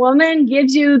as a woman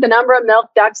gives you the number of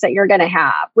milk ducts that you're going to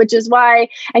have, which is why,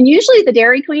 and usually the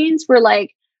Dairy Queens were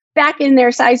like, back in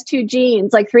their size 2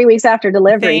 jeans, like 3 weeks after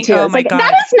delivery too. It's like,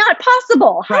 that is not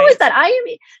possible. How is that? I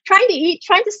am trying to eat,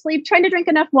 trying to sleep, trying to drink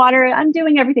enough water. I'm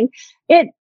doing everything. It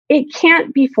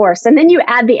can't be forced. And then you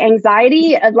add the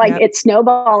anxiety of it's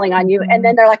snowballing on you. And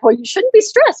then they're like, well, you shouldn't be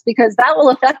stressed because that will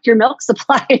affect your milk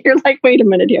supply. You're like, wait a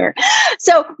minute here.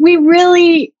 So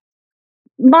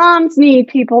moms need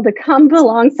people to come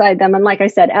alongside them. And like I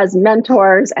said, as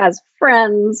mentors, as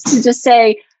friends, to just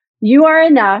say, you are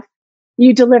enough.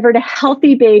 You delivered a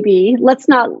healthy baby. Let's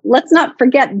not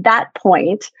forget that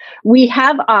point. We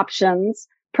have options.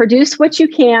 Produce what you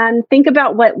can. Think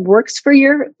about what works for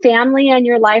your family and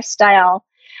your lifestyle,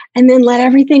 and then let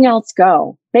everything else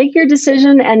go. Make your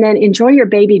decision and then enjoy your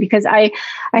baby, because I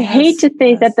hate to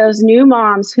think that those new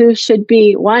moms who should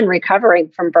be, one, recovering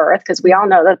from birth, because we all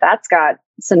know that that's got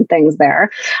some things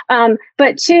there.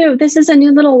 But 2, this is a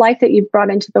new little life that you've brought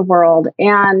into the world,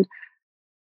 and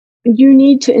you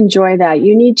need to enjoy that.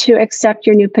 You need to accept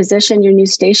your new position, your new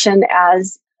station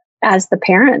as the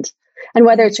parent. And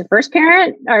whether it's your first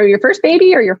parent or your first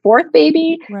baby or your 4th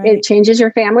baby, it changes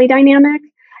your family dynamic.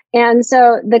 And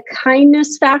so the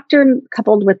kindness factor,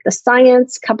 coupled with the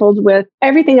science, coupled with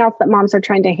everything else that moms are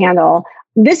trying to handle,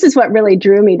 this is what really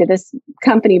drew me to this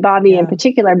company, Bobby in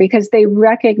particular, because they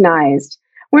recognized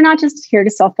we're not just here to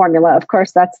sell formula. Of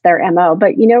course, that's their MO.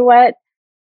 But you know what?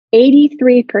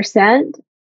 83%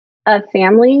 of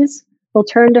families will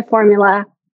turn to formula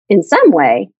in some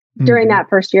way during that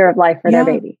first year of life for their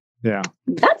baby. Yeah.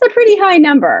 That's a pretty high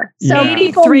number. So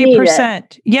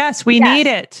 83%. Yes, we need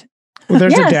it. Well,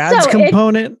 there's a dad's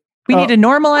component. We need to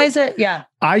normalize it. Yeah.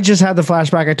 I just had the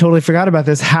flashback. I totally forgot about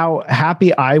this. How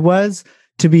happy I was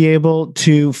to be able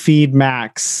to feed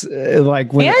Max,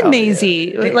 like when and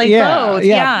Maisie, both.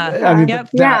 Yeah. I mean,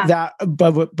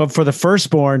 but for the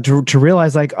firstborn to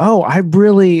realize like, oh,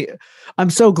 I'm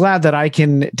so glad that I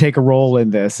can take a role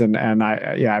in this. And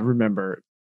I remember.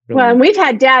 Really. Well, and we've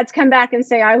had dads come back and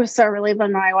say, I was so relieved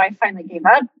when my wife finally gave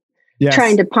up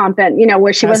trying to pump it,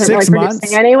 where she wasn't really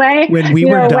producing anyway. When we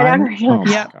were done. Oh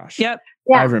my gosh. Yep.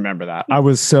 Yeah. I remember that. I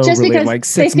was so just relieved, because like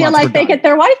 6 months. They feel like they get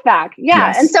their wife back.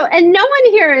 Yeah. Yes. And no one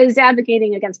here is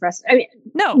advocating against breast. I mean,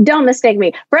 no, don't mistake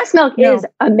me. Breast milk is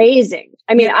amazing.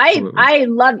 I mean, I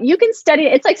love, you can study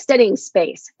it. It's like studying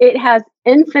space. It has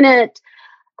infinite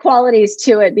qualities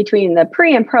to it between the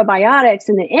pre and probiotics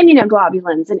and the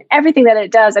immunoglobulins and everything that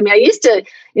it does. I mean, I used to,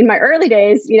 in my early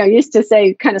days, used to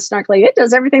say kind of snarkily, it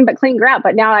does everything but clean grout.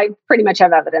 But now I pretty much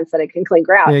have evidence that it can clean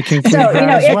grout. It can clean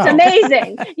grout it's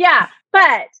amazing. Yeah.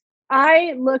 But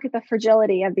I look at the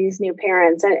fragility of these new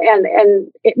parents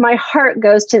my heart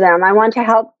goes to them. I want to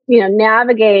help,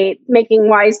 navigate making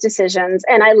wise decisions.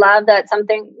 And I love that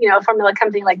something, a formula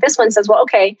company like this one says, well,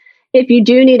 okay, if you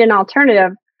do need an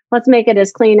alternative, let's make it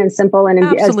as clean and simple and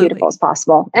as beautiful as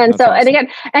possible. And That's so, awesome. and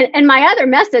again, and my other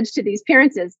message to these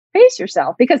parents is pace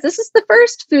yourself, because this is the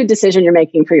first food decision you're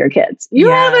making for your kids. You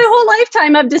have a whole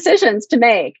lifetime of decisions to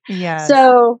make. Yes.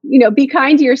 So, be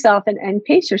kind to yourself and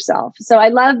pace yourself. So I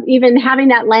love even having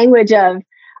that language of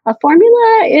a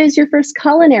formula is your first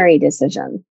culinary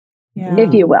decision,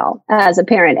 if you will, as a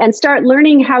parent, and start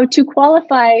learning how to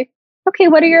qualify. Okay,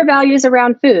 what are your values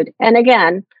around food? And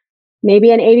again,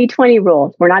 maybe an 80-20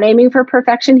 rule. We're not aiming for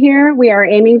perfection here. We are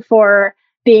aiming for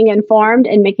being informed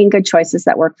and making good choices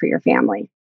that work for your family.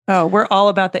 Oh, we're all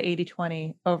about the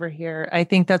 80-20 over here. I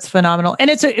think that's phenomenal. And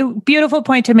it's a beautiful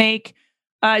point to make.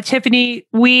 Tiffani,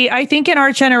 I think in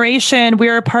our generation,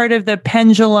 we're a part of the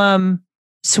pendulum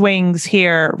swings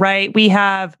here, right? We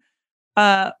have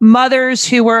mothers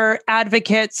who were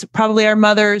advocates. Probably our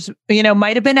mothers,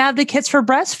 might have been advocates for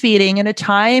breastfeeding in a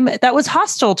time that was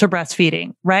hostile to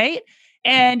breastfeeding, right?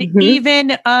 And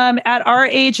even at our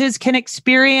ages can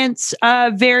experience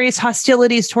various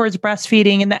hostilities towards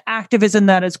breastfeeding and the activism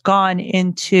that has gone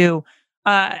into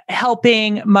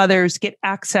helping mothers get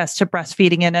access to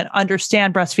breastfeeding and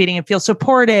understand breastfeeding and feel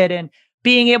supported and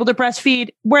being able to breastfeed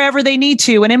wherever they need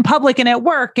to and in public and at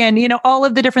work and, all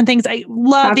of the different things. I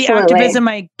love the activism.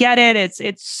 I get it.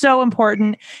 It's so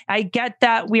important. I get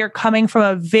that we are coming from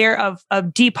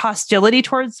of deep hostility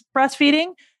towards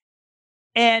breastfeeding.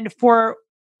 And for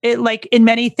it, like in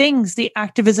many things, the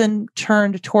activism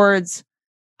turned towards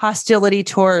hostility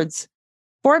towards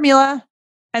formula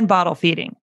and bottle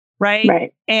feeding.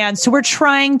 Right. And so we're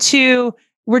trying to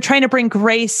bring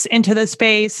grace into the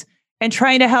space and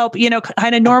trying to help,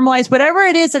 kind of normalize whatever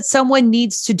it is that someone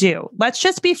needs to do. Let's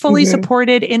just be fully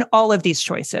supported in all of these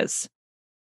choices.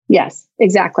 Yes,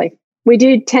 exactly. We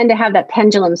do tend to have that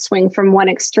pendulum swing from one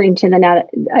extreme to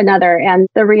another. And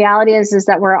the reality is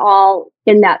that we're all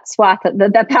in that swath,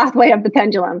 the pathway of the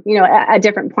pendulum, at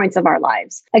different points of our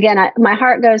lives. Again, my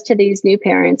heart goes to these new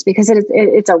parents because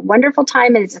it's a wonderful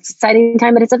time, and it's an exciting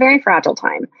time, but it's a very fragile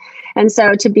time. And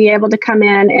so to be able to come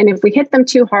in, and if we hit them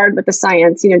too hard with the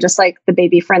science, just like the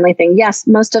baby friendly thing, yes,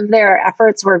 most of their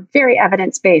efforts were very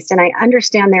evidence-based, and I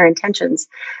understand their intentions.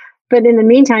 But in the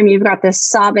meantime, you've got this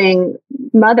sobbing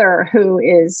mother who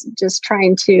is just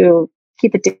trying to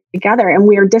keep it together, and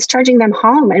we are discharging them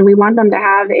home, and we want them to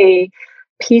have a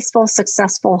peaceful,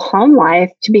 successful home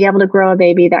life to be able to grow a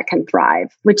baby that can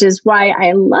thrive, which is why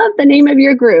I love the name of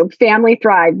your group, Family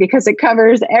Thrive, because it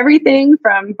covers everything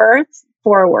from birth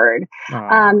forward.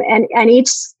 And each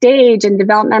stage and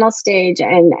developmental stage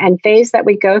and phase that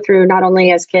we go through, not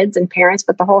only as kids and parents,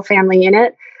 but the whole family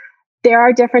unit, there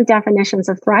are different definitions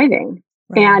of thriving.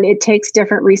 Right. And it takes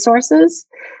different resources,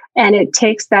 and it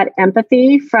takes that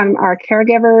empathy from our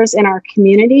caregivers in our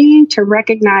community to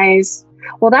recognize,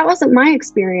 well, that wasn't my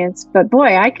experience, but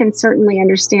boy, I can certainly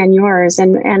understand yours.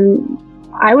 And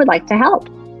I would like to help.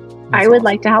 I would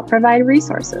like to help provide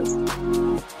resources.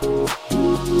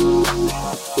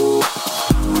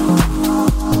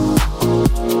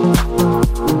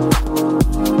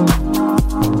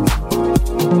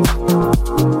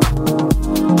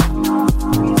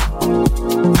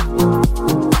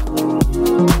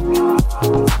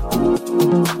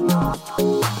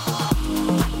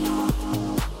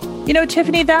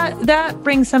 Tiffani, that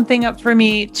brings something up for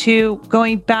me too,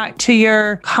 going back to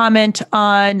your comment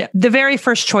on the very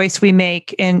first choice we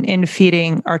make in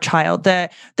feeding our child, the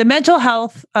mental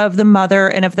health of the mother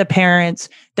and of the parents,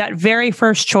 that very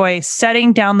first choice,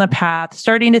 setting down the path,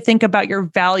 starting to think about your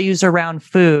values around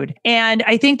food. And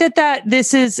I think that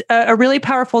this is a really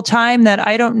powerful time that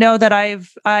I don't know that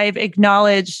I've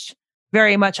acknowledged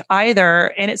very much either.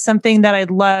 And it's something that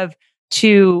I'd love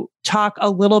to talk a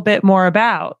little bit more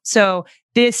about. So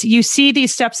you see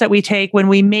these steps that we take when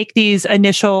we make these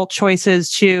initial choices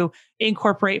to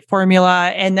incorporate formula,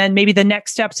 and then maybe the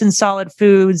next steps in solid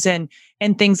foods and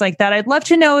things like that. I'd love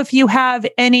to know if you have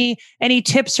any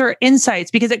tips or insights,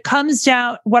 because it comes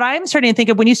down, what I'm starting to think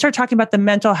of when you start talking about the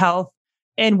mental health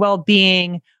and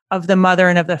well-being of the mother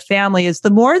and of the family, is the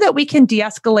more that we can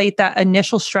de-escalate that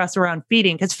initial stress around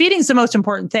feeding, because feeding is the most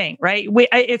important thing, right?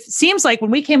 It seems like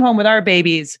when we came home with our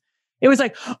babies, it was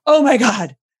like, oh my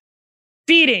God,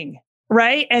 feeding,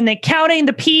 right? And then counting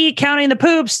the pee, counting the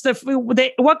poops,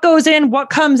 what goes in, what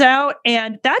comes out.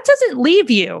 And that doesn't leave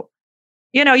you.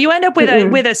 You end up with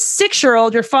a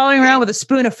 6-year-old, you're following around with a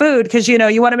spoon of food because,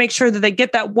 you want to make sure that they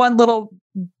get that one little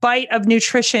bite of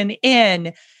nutrition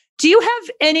in. Do you have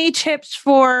any tips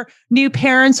for new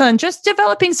parents on just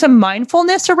developing some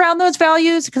mindfulness around those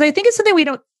values? Because I think it's something we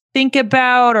don't think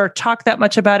about or talk that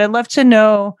much about. I'd love to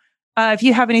know if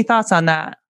you have any thoughts on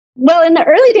that. Well, in the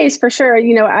early days, for sure,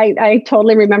 I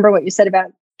totally remember what you said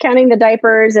about counting the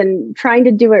diapers and trying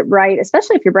to do it right,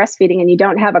 especially if you're breastfeeding and you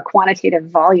don't have a quantitative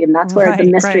volume. That's where the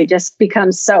mystery just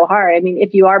becomes so hard. I mean,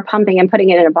 if you are pumping and putting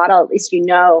it in a bottle, at least you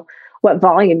know what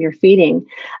volume you're feeding.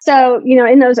 So,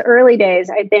 in those early days,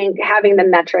 I think having the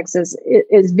metrics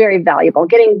is very valuable.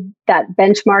 Getting that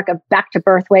benchmark of back to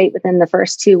birth weight within the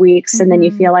first 2 weeks. And then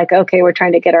you feel like, okay, we're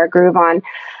trying to get our groove on.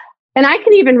 And I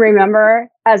can even remember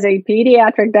as a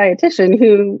pediatric dietitian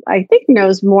who I think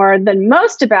knows more than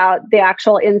most about the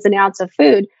actual ins and outs of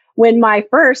food, when my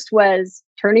first was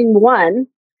turning 1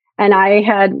 and I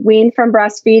had weaned from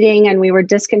breastfeeding and we were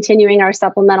discontinuing our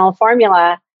supplemental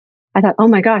formula. I thought, oh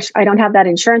my gosh, I don't have that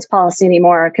insurance policy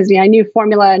anymore, because I knew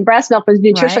formula and breast milk was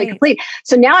nutritionally complete.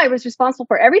 So now I was responsible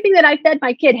for everything that I fed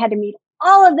my kid had to meet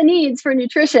all of the needs for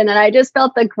nutrition. And I just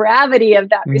felt the gravity of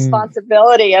that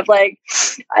responsibility of like,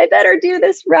 I better do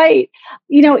this right.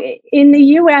 In the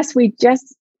US, we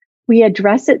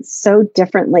address it so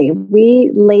differently.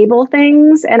 We label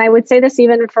things. And I would say this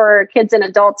even for kids and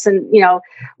adults. And,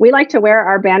 we like to wear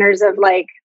our banners of like,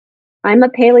 I'm a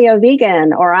paleo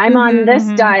vegan, or I'm on this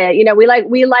diet.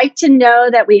 We like to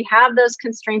know that we have those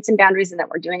constraints and boundaries and that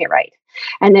we're doing it right.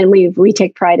 And then we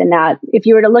take pride in that. If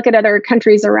you were to look at other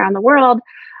countries around the world,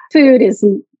 food is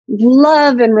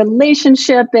love and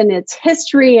relationship and its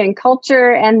history and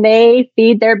culture. And they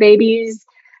feed their babies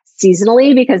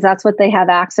seasonally because that's what they have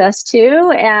access to.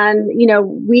 And,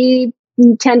 we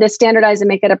tend to standardize and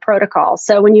make it a protocol.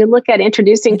 So when you look at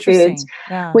introducing foods,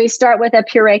 we start with a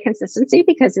puree consistency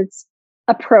because it's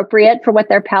appropriate for what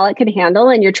their palate can handle.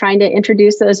 And you're trying to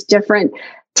introduce those different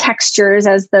textures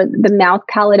as the mouth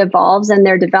palate evolves and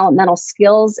their developmental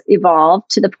skills evolve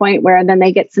to the point where then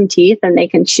they get some teeth and they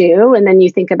can chew. And then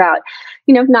you think about,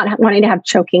 not wanting to have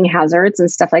choking hazards and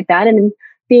stuff like that. And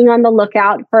being on the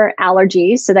lookout for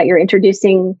allergies so that you're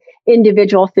introducing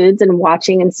individual foods and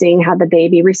watching and seeing how the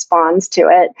baby responds to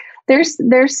it.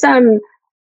 There's some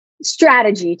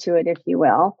strategy to it, if you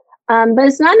will. But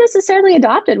it's not necessarily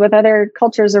adopted with other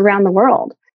cultures around the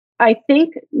world. I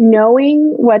think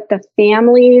knowing what the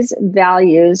family's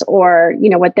values or,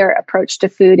 what their approach to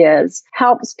food is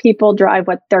helps people drive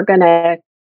what they're going to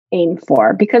aim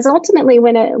for. Because ultimately,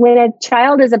 when a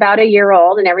child is about a year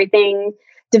old and everything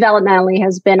developmentally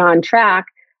has been on track,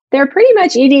 they're pretty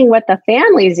much eating what the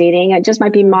family's eating. It just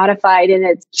might be modified in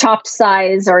its chopped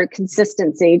size or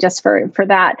consistency just for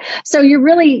that. So you're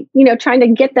really, trying to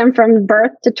get them from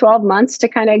birth to 12 months to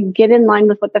kind of get in line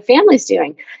with what the family's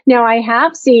doing. Now, I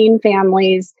have seen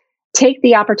families take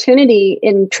the opportunity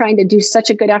in trying to do such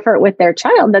a good effort with their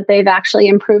child that they've actually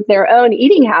improved their own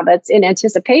eating habits in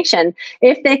anticipation.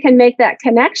 If they can make that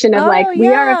connection of we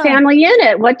are a family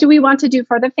unit, what do we want to do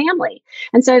for the family?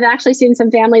 And so I've actually seen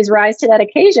some families rise to that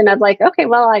occasion of like, okay,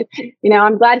 well,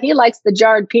 I'm glad he likes the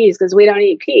jarred peas because we don't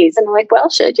eat peas. And I'm like, well,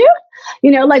 should you?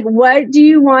 What do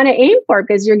you want to aim for?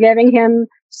 Because you're giving him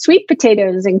sweet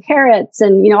potatoes and carrots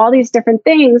and, all these different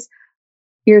things.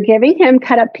 You're giving him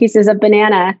cut up pieces of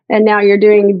banana and now you're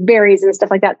doing berries and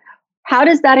stuff like that. How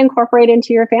does that incorporate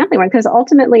into your family one? Because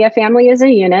ultimately a family is a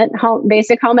unit.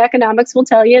 Basic home economics will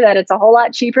tell you that it's a whole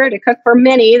lot cheaper to cook for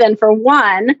many than for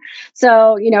one.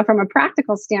 So, from a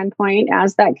practical standpoint,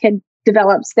 as that kid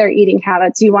develops their eating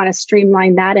habits, you want to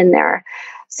streamline that in there.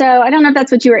 So I don't know if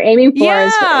that's what you were aiming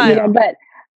for,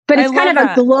 but it's kind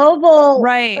of a global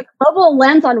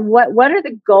lens on what are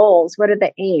the goals? What are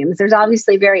the aims? There's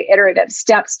obviously very iterative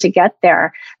steps to get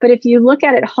there. But if you look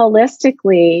at it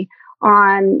holistically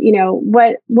on,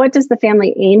 what does the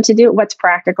family aim to do? What's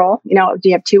practical? Do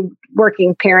you have 2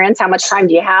 working parents? How much time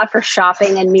do you have for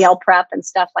shopping and meal prep and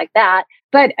stuff like that?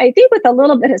 But I think with a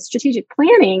little bit of strategic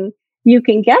planning, you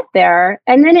can get there.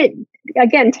 And then it,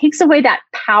 again, takes away that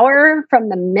power from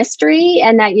the mystery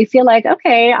and that you feel like,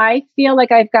 okay, I feel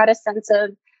like I've got a sense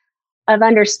of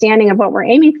understanding of what we're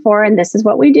aiming for. And this is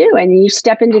what we do. And you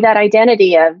step into that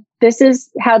identity of this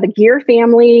is how the Ghere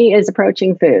family is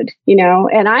approaching food,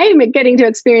 and I'm getting to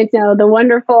experience now the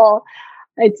wonderful,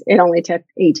 it only took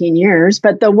 18 years,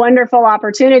 but the wonderful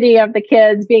opportunity of the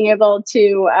kids being able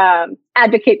to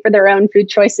advocate for their own food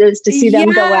choices, to see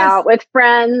them go out with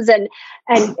friends and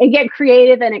get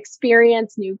creative and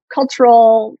experience new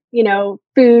cultural,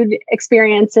 food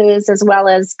experiences, as well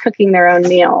as cooking their own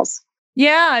meals.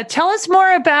 Yeah. Tell us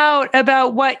more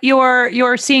about what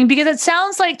you're seeing, because it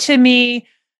sounds like to me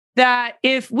that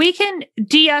if we can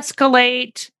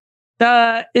de-escalate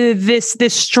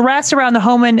this stress around the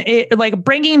home and like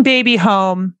bringing baby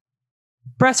home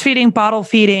breastfeeding, bottle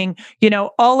feeding,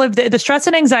 all of the stress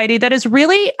and anxiety that is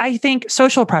really, I think,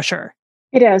 social pressure.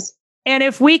 It is. And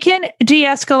if we can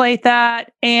de-escalate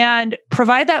that and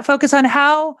provide that focus on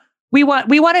how we want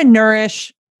to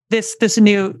nourish this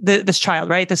child,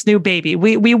 right? This new baby.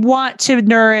 We want to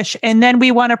nourish, and then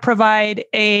we want to provide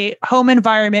a home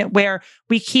environment where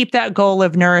we keep that goal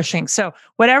of nourishing. So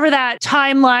whatever that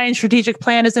timeline, strategic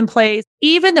plan is in place,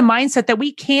 even the mindset that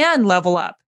we can level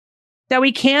up, that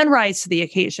we can rise to the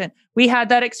occasion. We had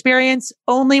that experience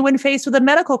only when faced with a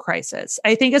medical crisis.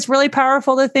 I think it's really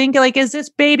powerful to think like, as this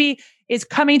baby is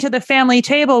coming to the family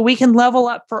table, we can level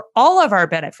up for all of our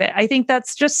benefit. I think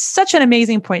that's just such an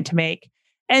amazing point to make.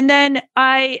 And then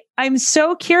I'm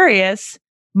so curious,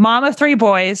 mom of three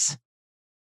boys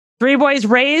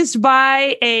raised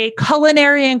by a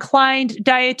culinary inclined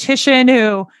dietitian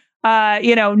who,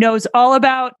 knows all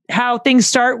about how things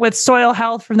start with soil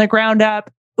health from the ground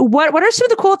up. What are some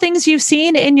of the cool things you've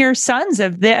seen in your sons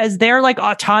as they're like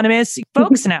autonomous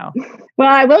folks now? Well,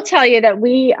 I will tell you that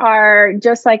we are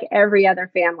just like every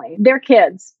other family. They're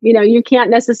kids. You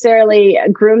can't necessarily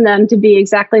groom them to be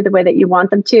exactly the way that you want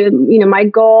them to. My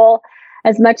goal,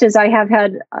 as much as I have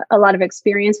had a lot of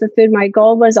experience with food, my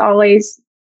goal was always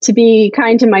to be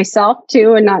kind to myself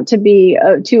too, and not to be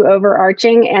too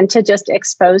overarching, and to just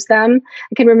expose them.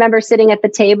 I can remember sitting at the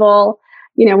table,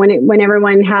 when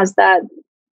everyone has that,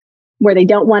 where they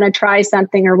don't want to try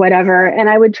something or whatever. And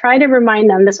I would try to remind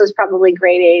them, this was probably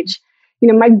grade age,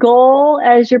 my goal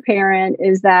as your parent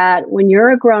is that when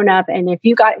you're a grown up and if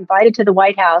you got invited to the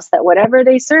White House, that whatever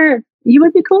they serve, you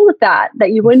would be cool with that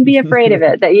you wouldn't be afraid of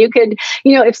it, that you could,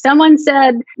 if someone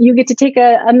said you get to take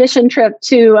a mission trip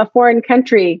to a foreign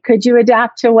country, could you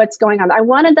adapt to what's going on? I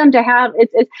wanted them to have,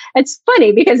 it's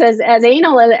funny because as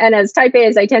anal and as type A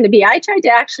as I tend to be, I tried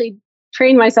to actually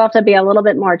train myself to be a little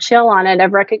bit more chill on it,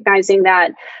 of recognizing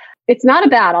that it's not a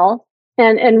battle.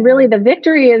 And really the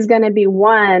victory is going to be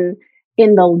won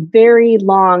in the very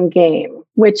long game,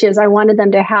 which is I wanted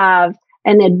them to have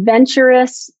an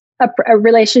adventurous a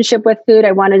relationship with food.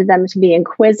 I wanted them to be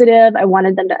inquisitive. I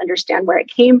wanted them to understand where it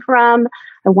came from.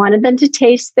 I wanted them to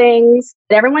taste things.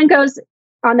 Everyone goes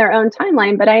on their own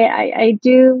timeline, but I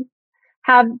do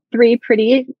have three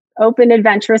pretty open,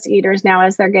 adventurous eaters now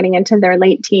as they're getting into their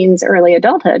late teens, early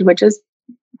adulthood,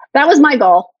 that was my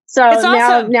goal. So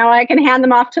awesome. now I can hand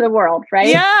them off to the world, right?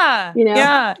 Yeah.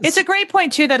 Yeah. It's a great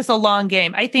point too, that it's a long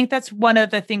game. I think that's one of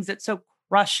the things that's so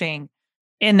crushing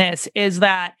in this is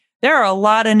that there are a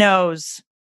lot of no's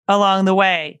along the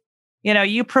way.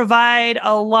 You provide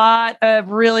a lot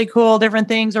of really cool different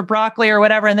things or broccoli or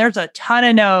whatever, and there's a ton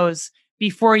of no's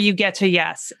before you get to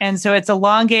yes. And so it's a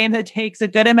long game that takes a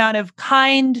good amount of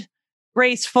kind,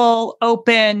 graceful,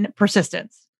 open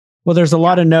persistence. Well, there's a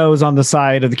lot of no's on the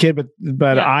side of the kid,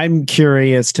 but yeah. I'm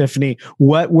curious, Tiffani,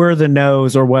 what were the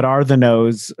no's or what are the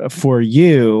no's for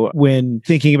you when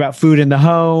thinking about food in the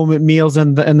home, meals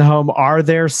in the home? Are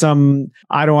there some,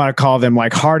 I don't want to call them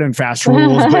like hard and fast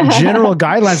rules, but general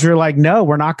guidelines where you're like, no,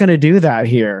 we're not going to do that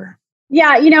here?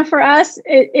 Yeah, for us,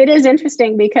 it is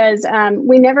interesting because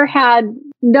we never had,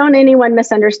 don't anyone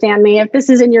misunderstand me. If this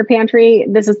is in your pantry,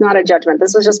 this is not a judgment.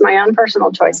 This was just my own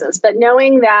personal choices. But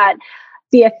knowing that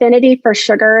the affinity for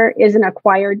sugar is an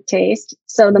acquired taste.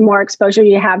 So the more exposure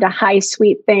you have to high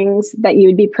sweet things that you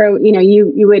would be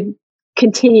you would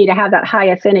continue to have that high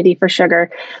affinity for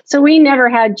sugar. So we never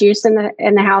had juice in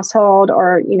the household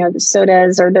or, the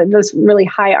sodas or those really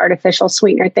high artificial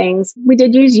sweetener things. We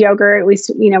did use yogurt.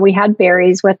 We had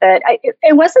berries with it.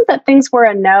 It wasn't that things were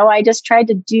a no. I just tried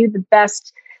to do the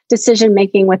best decision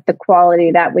making with the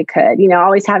quality that we could,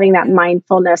 always having that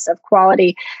mindfulness of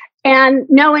quality. And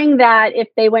knowing that if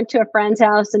they went to a friend's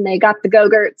house and they got the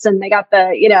Go-Gurts and they got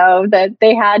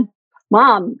they had,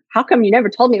 Mom, how come you never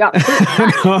told me about fruit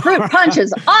punch? Fruit punch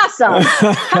is awesome.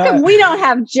 How come we don't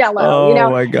have Jell-O? Oh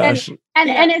my gosh.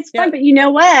 And it's fun, but you know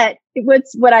what?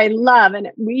 What I love, and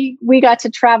we got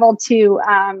to travel to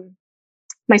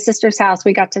my sister's house.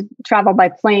 We got to travel by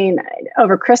plane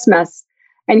over Christmas.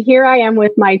 And here I am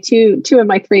with my two of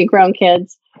my three grown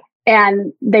kids,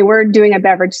 and they were doing a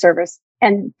beverage service.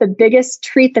 And the biggest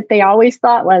treat that they always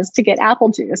thought was to get apple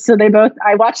juice. So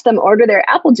I watched them order their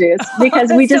apple juice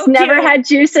because we just never had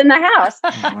juice in the house.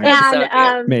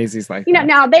 And Maisie's like,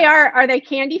 now are they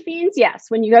candy fiends? Yes.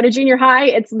 When you go to junior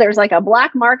high, there's like a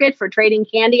black market for trading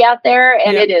candy out there,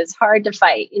 and it is hard to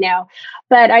fight,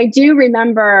 But I do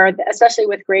remember, especially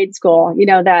with grade school,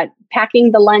 that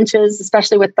packing the lunches,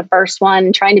 especially with the first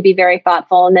one, trying to be very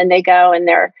thoughtful, and then they go and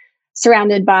they're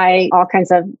surrounded by all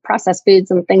kinds of processed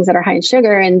foods and things that are high in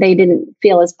sugar, and they didn't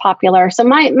feel as popular. So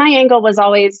my angle was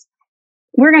always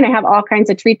we're going to have all kinds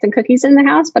of treats and cookies in the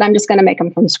house, but I'm just going to make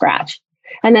them from scratch.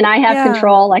 And then I have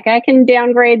control. Like I can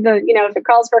downgrade if it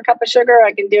calls for a cup of sugar,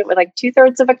 I can do it with like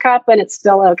 2/3 of a cup and it's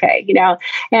still okay,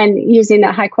 and using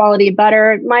that high quality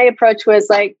butter. My approach was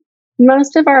like,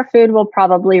 most of our food will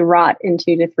probably rot in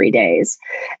 2 to 3 days,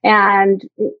 and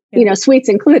sweets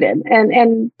included.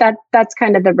 And that's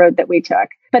kind of the road that we took.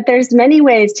 But there's many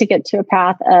ways to get to a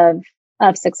path of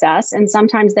success. And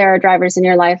sometimes there are drivers in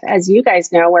your life, as you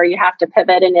guys know, where you have to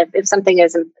pivot. And if something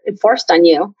is enforced on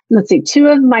you, let's see, 2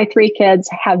 of my 3 kids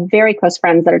have very close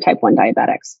friends that are type 1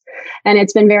 diabetics. And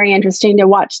it's been very interesting to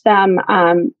watch them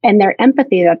and their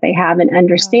empathy that they have and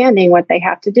understanding what they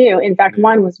have to do. In fact,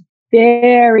 one was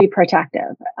very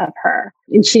protective of her.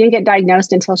 And she didn't get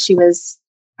diagnosed until she was,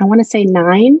 I want to say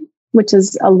 9, which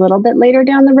is a little bit later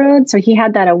down the road. So he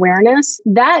had that awareness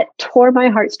that tore my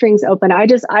heartstrings open. I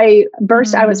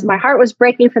burst. My heart was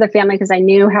breaking for the family because I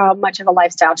knew how much of a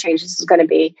lifestyle change this was going to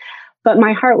be. But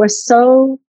my heart was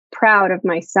so proud of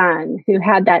my son who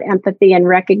had that empathy and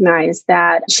recognized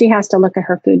that she has to look at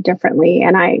her food differently.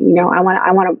 And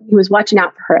he was watching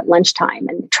out for her at lunchtime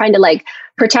and trying to like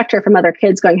protect her from other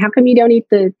kids going, how come you don't eat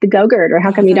the Go-Gurt? Or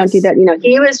how come you don't do that?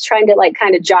 He was trying to like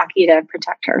kind of jockey to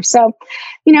protect her. So,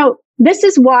 this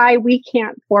is why we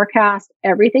can't forecast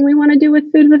everything we want to do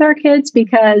with food with our kids,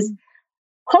 because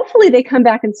hopefully they come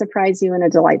back and surprise you in a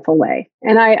delightful way.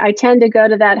 And I tend to go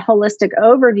to that holistic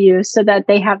overview so that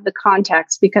they have the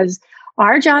context, because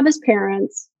our job as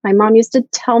parents, my mom used to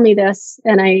tell me this,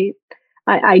 and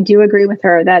I do agree with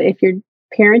her, that if you're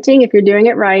parenting, if you're doing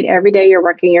it right, every day you're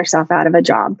working yourself out of a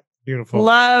job. Beautiful.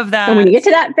 Love that. And when you get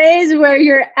to that phase where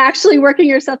you're actually working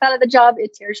yourself out of the job,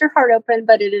 it tears your heart open,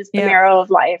 but it is the marrow of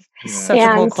life.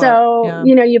 Yeah. And so,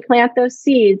 you plant those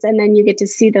seeds and then you get to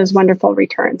see those wonderful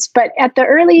returns. But at the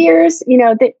early years,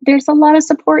 there's a lot of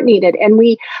support needed. And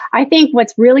I think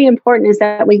what's really important is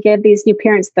that we give these new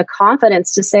parents the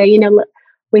confidence to say, look,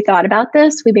 we thought about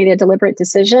this, we made a deliberate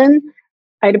decision.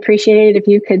 I'd appreciate it if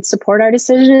you could support our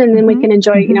decision, and then we can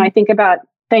enjoy, I think about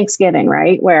Thanksgiving,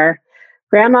 right? Where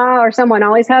grandma or someone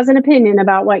always has an opinion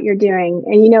about what you're doing.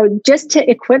 And, just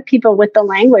to equip people with the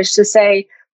language to say,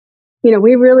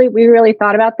 we really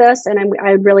thought about this, and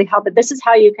I really help it. This is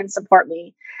how you can support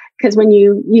me. Because when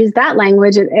you use that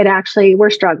language, it actually, we're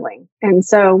struggling. And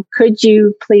so could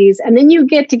you please, and then you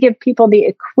get to give people the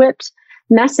equipped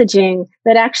messaging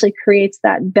that actually creates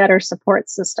that better support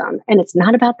system. And it's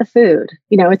not about the food,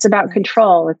 it's about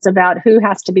control. It's about who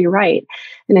has to be right.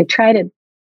 And I try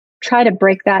to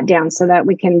break that down so that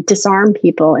we can disarm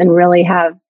people and really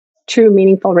have true,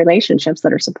 meaningful relationships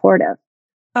that are supportive.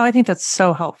 Oh, I think that's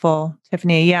so helpful,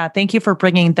 Tiffani. Yeah, thank you for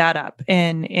bringing that up.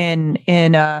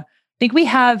 I think we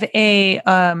have a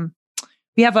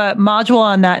module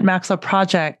on that in Maxwell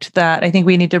Project that I think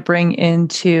we need to bring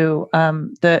into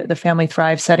the Family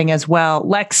Thrive setting as well.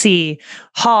 Lexi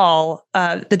Hall,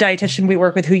 the dietitian we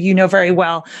work with, who you know very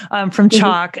well from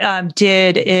Chalk,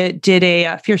 did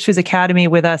a Fierce Foods Academy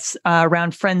with us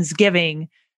around Friendsgiving,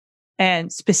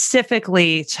 and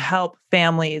specifically to help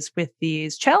families with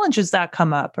these challenges that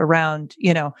come up around,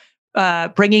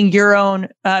 bringing your own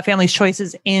family's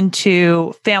choices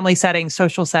into family settings,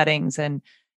 social settings, and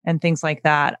things like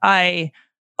that. I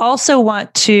also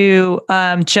want to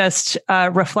just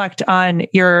reflect on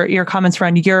your comments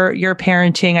around your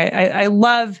parenting. I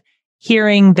love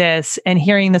hearing this and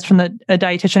hearing this from a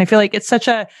dietitian. I feel like it's such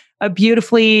a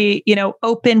beautifully,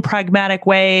 open, pragmatic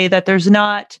way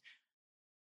that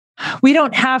we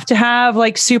don't have to have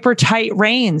like super tight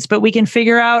reins, but we can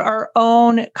figure out our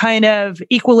own kind of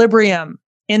equilibrium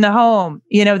in the home,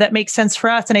 that makes sense for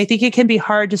us. And I think it can be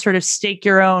hard to sort of stake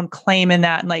your own claim in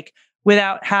that, and like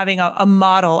without having a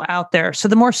model out there. So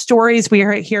the more stories we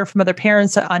hear from other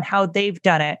parents on how they've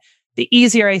done it, the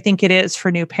easier I think it is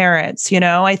for new parents.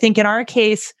 I think in our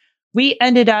case, we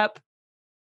ended up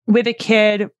with a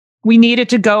kid, we needed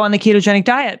to go on the ketogenic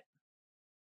diet.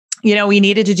 We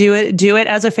needed to do it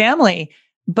as a family,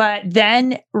 but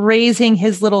then raising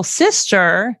his little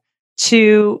sister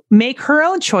to make her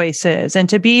own choices and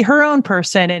to be her own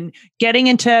person, and getting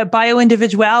into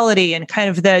bio-individuality and kind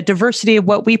of the diversity of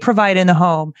what we provide in the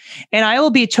home. And I will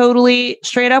be totally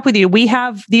straight up with you. We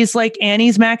have these like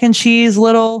Annie's mac and cheese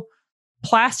little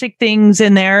plastic things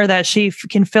in there that she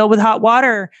can fill with hot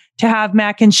water to have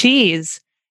mac and cheese.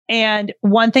 And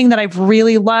one thing that I've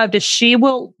really loved is she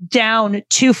will down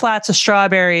 2 flats of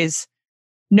strawberries,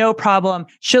 no problem.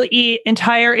 She'll eat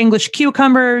entire English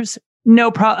cucumbers,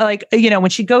 no problem. Like, when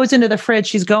she goes into the fridge,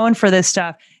 she's going for this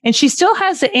stuff. And she still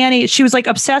has the Annie. She was like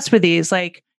obsessed with these.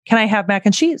 Like, can I have mac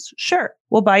and cheese? Sure.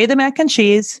 We'll buy you the mac and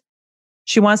cheese.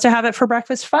 She wants to have it for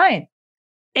breakfast. Fine.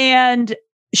 And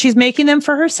she's making them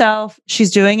for herself.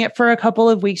 She's doing it for a couple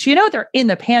of weeks. You know, they're in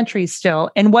the pantry still.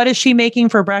 And what is she making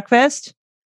for breakfast?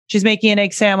 She's making an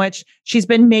egg sandwich. She's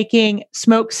been making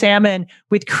smoked salmon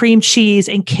with cream cheese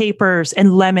and capers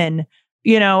and lemon,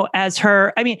 as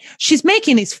her. I mean, she's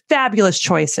making these fabulous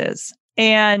choices.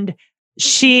 And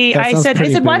I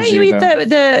said, why don't you eat the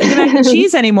mac and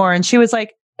cheese anymore? And she was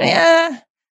like,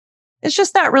 it's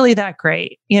just not really that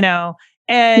great,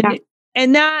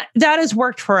 And that has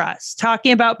worked for us.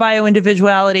 Talking about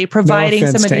bio-individuality, providing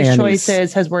some of these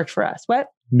choices has worked for us. What?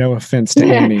 No offense to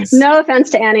Annie's. No offense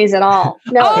to Annie's at all.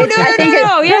 No. Yeah.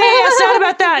 It's not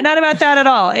about that. Not about that at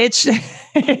all. It's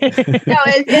it's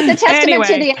a testament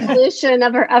to the evolution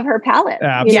of her palate.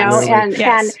 Absolutely.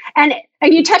 And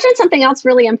you touch on something else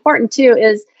really important too,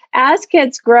 is as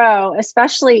kids grow,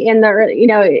 especially in the early,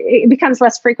 it becomes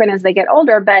less frequent as they get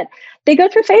older, but they go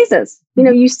through phases.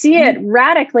 You see it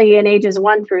radically in ages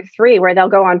 1 through 3, where they'll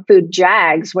go on food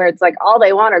jags, where it's like all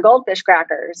they want are goldfish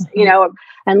crackers,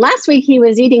 and last week he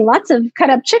was eating lots of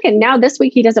cut up chicken. Now this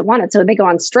week he doesn't want it. So they go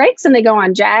on strikes and they go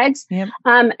on jags. Yep.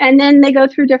 And then they go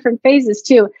through different phases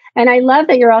too. And I love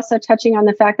that you're also touching on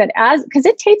the fact that because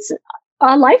it takes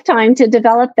a lifetime to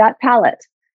develop that palate.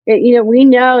 We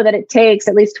know that it takes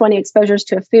at least 20 exposures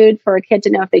to a food for a kid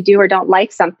to know if they do or don't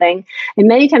like something. And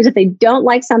many times if they don't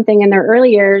like something in their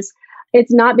early years,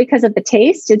 it's not because of the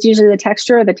taste. It's usually the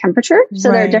texture or the temperature.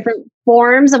 So there are different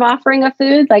forms of offering a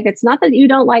food. Like, it's not that you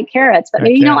don't like carrots, but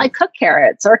maybe you don't like cooked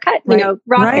carrots or cut,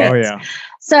 raw carrots. Oh, yeah.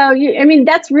 So,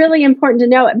 that's really important to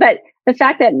know. But the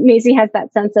fact that Maisie has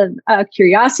that sense of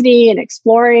curiosity and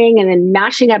exploring and then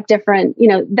mashing up different,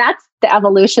 that's the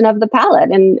evolution of the palate.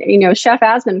 And, Chef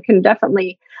Asman can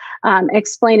definitely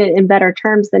explain it in better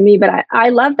terms than me. But I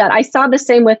love that. I saw the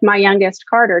same with my youngest,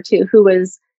 Carter, too, who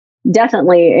was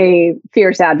definitely a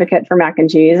fierce advocate for mac and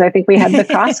cheese. I think we had the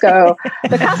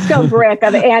Costco brick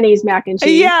of Annie's mac and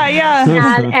cheese.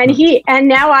 Yeah. And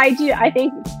now I do. I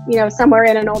think, somewhere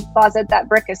in an old closet, that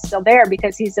brick is still there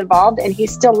because he's evolved and he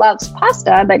still loves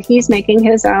pasta, but he's making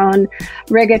his own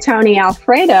rigatoni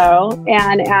Alfredo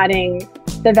and adding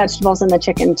the vegetables and the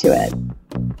chicken to it.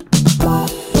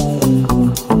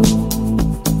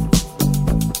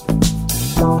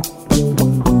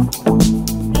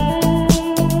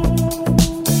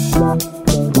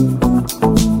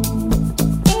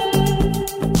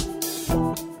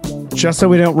 Just so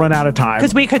we don't run out of time,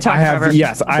 because we could talk forever.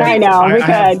 Yes, I know we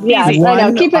could. Yes,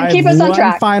 I know. Keep us on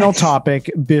track. One final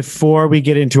topic before we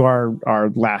get into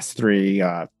our last 3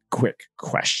 quick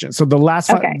questions. So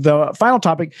the final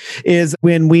topic is,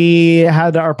 when we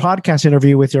had our podcast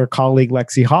interview with your colleague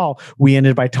Lexi Hall, we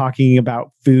ended by talking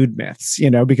about food myths,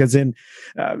 because in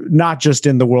not just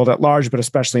in the world at large, but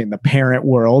especially in the parent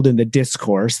world, in the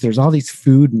discourse, there's all these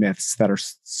food myths that are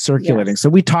circulating. Yes. So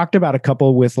we talked about a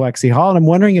couple with Lexi Hall, and I'm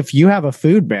wondering if you have a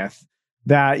food myth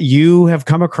that you have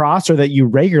come across or that you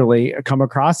regularly come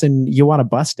across and you want to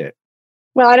bust it.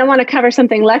 Well, I don't want to cover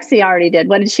something Lexi already did.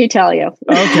 What did she tell you?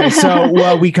 Okay.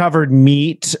 So, we covered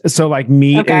meat. So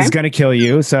meat is going to kill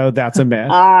you. So that's a myth.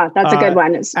 That's a good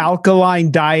one.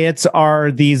 Alkaline diets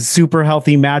are these super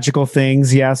healthy, magical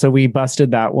things. Yeah. So we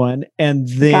busted that one. And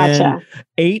then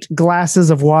 8 glasses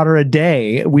of water a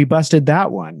day. We busted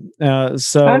that one.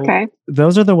 Those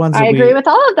are the ones that I agree with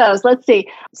all of those. Let's see.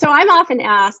 So I'm often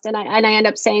asked, and I end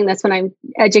up saying this when I'm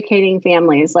educating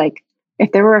families, like,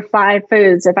 if there were 5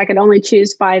 foods, if I could only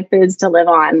choose 5 foods to live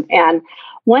on. And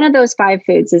one of those 5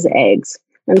 foods is eggs.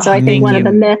 And so I think one of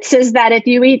the myths is that if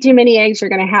you eat too many eggs,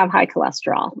 you're going to have high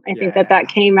cholesterol. I think that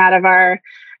came out of our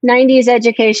 90s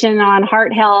education on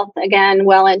heart health. Again,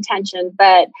 well-intentioned,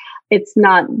 but it's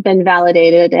not been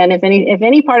validated. And if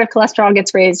any part of cholesterol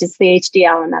gets raised, it's the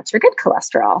HDL, and that's your good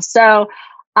cholesterol. So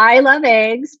I love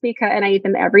eggs and I eat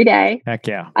them every day. Heck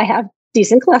yeah. I have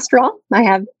decent cholesterol. I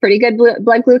have pretty good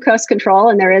blood glucose control,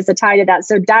 and there is a tie to that.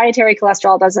 So dietary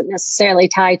cholesterol doesn't necessarily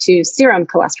tie to serum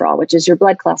cholesterol, which is your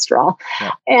blood cholesterol.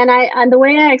 Yeah. And the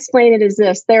way I explain it is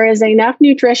this: there is enough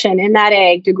nutrition in that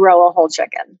egg to grow a whole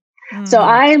chicken. So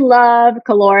I love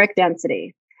caloric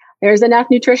density. There's enough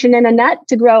nutrition in a nut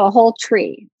to grow a whole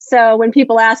tree. So when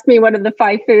people ask me what are the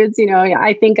 5 foods,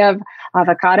 I think of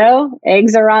avocado,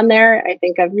 eggs are on there. I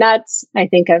think of nuts. I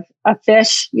think of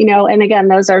fish, and again,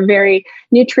 those are very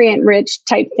nutrient rich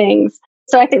type things.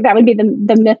 So I think that would be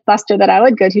the myth buster that I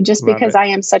would go to, just because I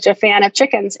am such a fan of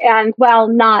chickens. And while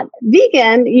not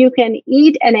vegan, you can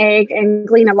eat an egg and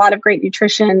glean a lot of great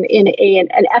nutrition in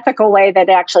an ethical way that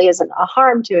actually isn't a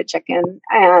harm to a chicken.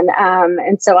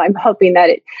 And so I'm hoping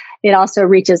that it also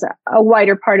reaches a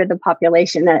wider part of the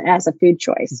population as a food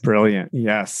choice. Brilliant.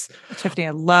 Yes. Tiffani,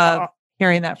 I love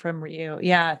hearing that from you.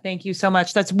 Yeah. Thank you so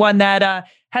much. That's one that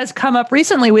has come up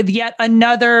recently with yet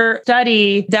another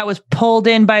study that was pulled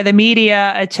in by the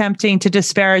media attempting to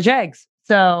disparage eggs.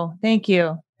 So thank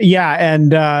you. Yeah.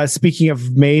 And speaking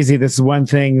of Maisie, this is one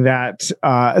thing that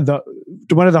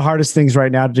one of the hardest things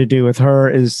right now to do with her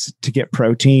is to get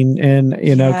protein in,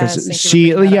 because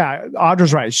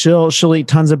Audra's right. She'll eat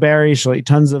tons of berries. She'll eat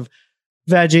tons of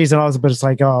veggies and all this, but it's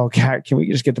like, oh, can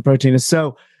we just get the protein? And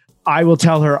so I will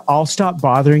tell her, I'll stop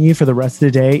bothering you for the rest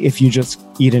of the day if you just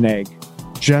eat an egg.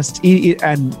 Just eat it,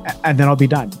 and then I'll be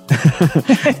done.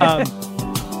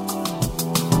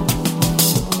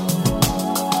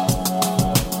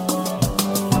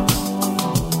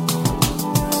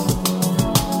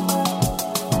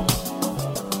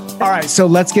 All right, so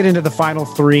let's get into the final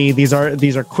three. These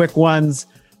are quick ones.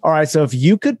 All right, so if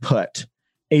you could put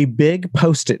a big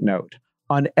Post-it note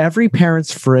on every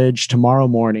parent's fridge tomorrow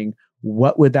morning,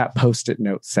 what would that Post-it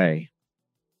note say?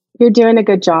 You're doing a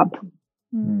good job.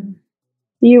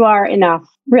 You are enough.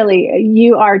 Really,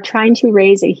 you are trying to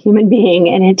raise a human being,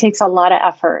 and it takes a lot of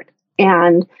effort.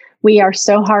 And we are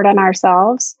so hard on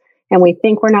ourselves. And we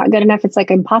think we're not good enough. It's like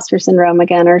imposter syndrome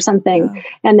again or something. Yeah.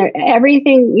 And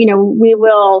everything, we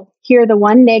will hear the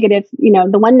one negative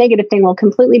thing will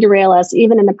completely derail us,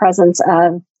 even in the presence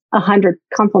of 100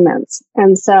 compliments.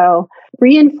 And so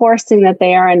reinforcing that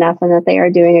they are enough and that they are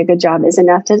doing a good job is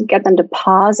enough to get them to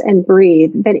pause and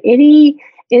breathe. That any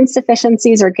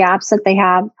insufficiencies or gaps that they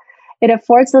have, it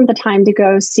affords them the time to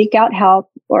go seek out help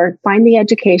or find the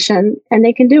education, and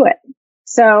they can do it.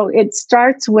 So it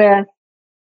starts with,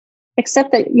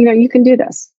 accept that, you can do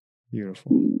this.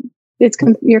 Beautiful.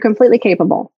 You're completely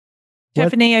capable.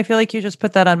 Tiffani, I feel like you just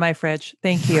put that on my fridge.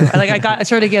 Thank you. I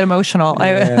started to get emotional.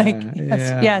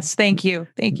 Yes, thank you.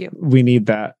 Thank you. We need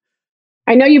that.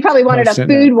 I know you probably wanted a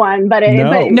food one, but food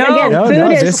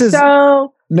is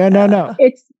so. No.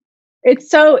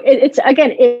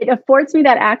 It affords me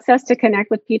that access to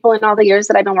connect with people in all the years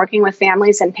that I've been working with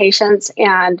families and patients.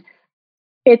 And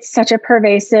it's such a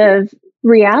pervasive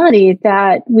reality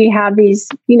that we have these,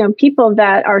 people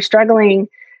that are struggling,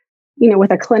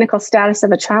 with a clinical status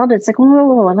of a child. It's like,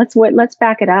 whoa, let's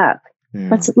back it up.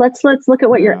 Yeah. Let's look at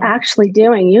what you're actually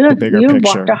doing. You've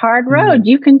walked a hard road.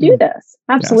 You can do this.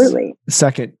 Absolutely. Yes.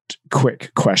 Second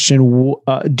quick question.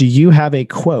 Do you have a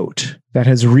quote that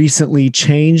has recently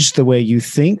changed the way you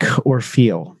think or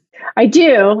feel? I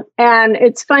do. And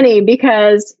it's funny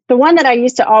because the one that I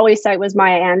used to always cite was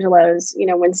Maya Angelou's,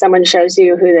 when someone shows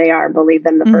you who they are, believe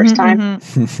them the first time.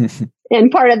 Mm-hmm. And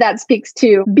part of that speaks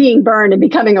to being burned and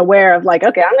becoming aware of like,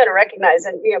 okay, I'm going to recognize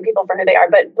people for who they are.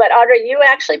 But Audra, you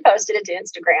actually posted it to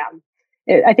Instagram.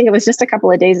 I think it was just a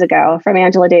couple of days ago from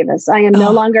Angela Davis. I am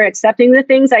no longer accepting the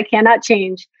things I cannot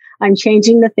change. I'm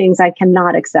changing the things I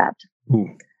cannot accept. Ooh.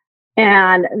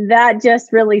 And that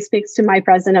just really speaks to my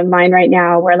present of mind right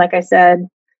now, where, like I said,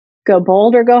 go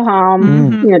bold or go home.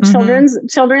 Mm-hmm.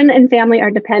 Children and family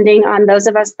are depending on those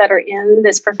of us that are in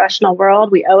this professional world.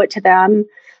 We owe it to them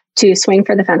to swing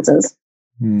for the fences.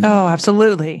 Oh,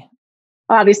 absolutely.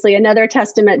 Obviously, another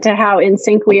testament to how in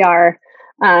sync we are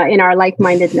in our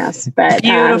like-mindedness. But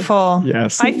beautiful.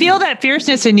 Yes, I feel that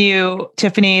fierceness in you,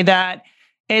 Tiffani. That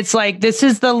it's like this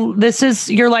is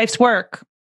your life's work.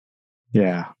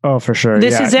 Yeah. Oh, for sure.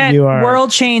 This is it.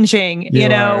 World changing,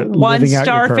 one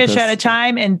starfish at a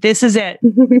time. And this is it.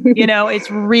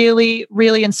 It's really,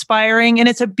 really inspiring. And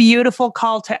it's a beautiful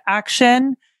call to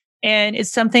action. And it's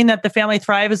something that the Family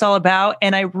Thrive is all about.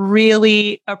 And I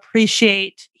really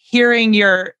appreciate hearing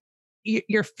your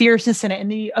fierceness in it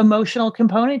and the emotional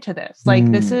component to this.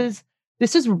 Like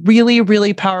this is really,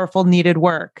 really powerful, needed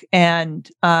work. And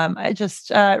I just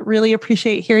really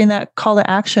appreciate hearing that call to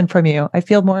action from you. I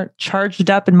feel more charged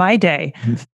up in my day.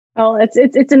 Oh,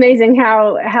 it's amazing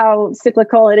how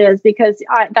cyclical it is, because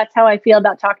that's how I feel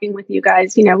about talking with you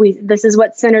guys. This is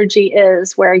what synergy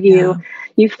is, where you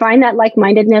find that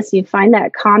like-mindedness, you find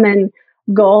that common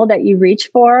goal that you reach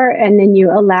for, and then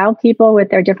you allow people with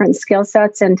their different skill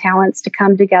sets and talents to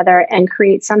come together and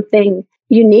create something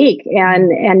unique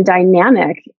and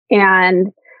dynamic,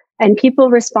 and people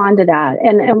respond to that.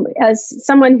 And as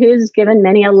someone who's given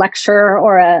many a lecture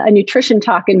or a nutrition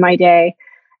talk in my day,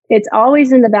 it's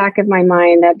always in the back of my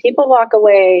mind that people walk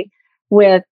away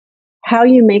with how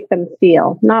you make them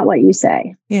feel, not what you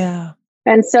say. Yeah.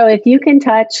 And so if you can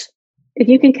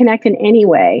connect in any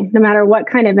way, no matter what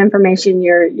kind of information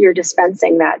you're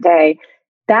dispensing that day,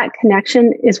 that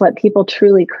connection is what people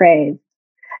truly crave.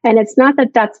 And it's not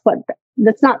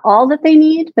that's not all that they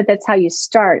need, but that's how you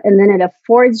start. And then it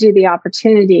affords you the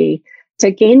opportunity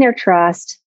to gain their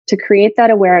trust, to create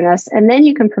that awareness. And then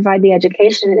you can provide the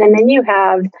education. And then you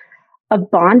have a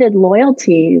bonded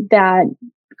loyalty that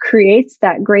creates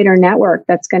that greater network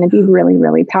that's going to be really,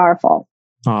 really powerful.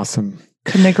 Awesome.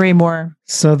 Couldn't agree more.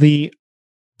 So the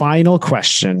final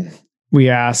question we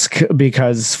ask,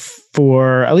 because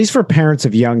at least for parents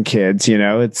of young kids,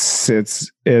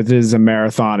 it is a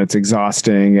marathon. It's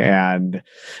exhausting. And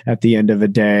at the end of the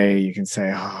day, you can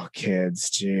say, oh, kids,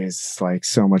 geez, like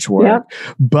so much work.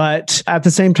 Yep. But at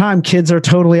the same time, kids are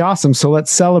totally awesome. So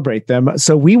let's celebrate them.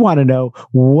 So we want to know,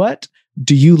 what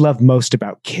do you love most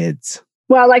about kids?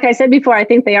 Well, like I said before, I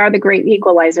think they are the great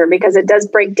equalizer, because it does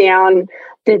break down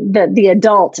the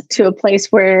adult to a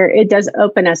place where it does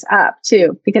open us up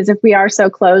too. Because if we are so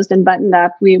closed and buttoned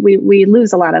up, we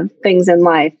lose a lot of things in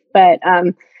life. But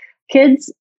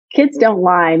kids don't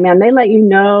lie, man. They let you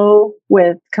know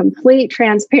with complete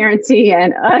transparency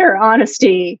and utter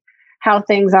honesty how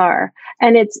things are.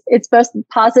 And it's both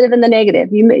positive and the negative.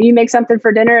 You make something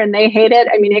for dinner and they hate it.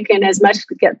 I mean, it can as much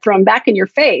get thrown back in your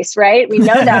face, right? We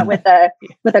know that with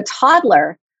a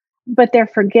toddler, but they're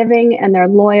forgiving and they're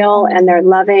loyal and they're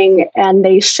loving, and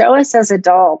they show us as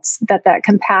adults that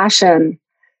compassion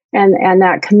and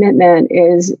that commitment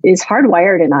is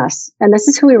hardwired in us. And this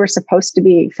is who we were supposed to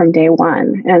be from day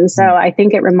one. And so I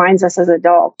think it reminds us as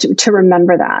adults to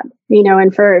remember that,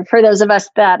 and for those of us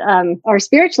that are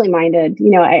spiritually minded,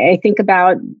 I think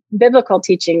about biblical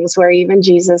teachings where even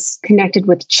Jesus connected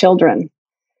with children,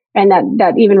 and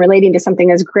that even relating to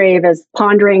something as grave as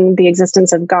pondering the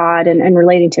existence of God and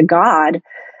relating to God,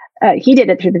 he did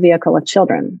it through the vehicle of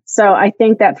children. So I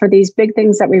think that for these big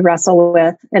things that we wrestle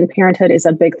with, and parenthood is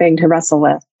a big thing to wrestle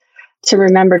with, to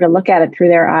remember to look at it through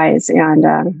their eyes, and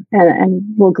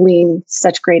we'll glean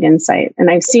such great insight. And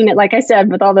I've seen it, like I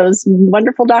said, with all those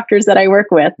wonderful doctors that I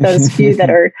work with, those few that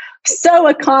are so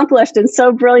accomplished and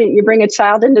so brilliant. You bring a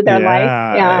child into their life.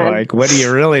 And like, what do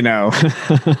you really know?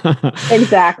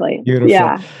 Exactly. Beautiful.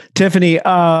 Yeah. Tiffani,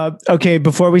 okay,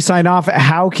 before we sign off,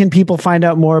 how can people find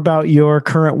out more about your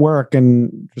current work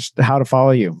and just how to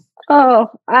follow you?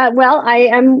 Well, I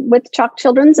am with Chalk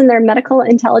Children's and their Medical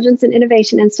Intelligence and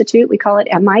Innovation Institute. We call it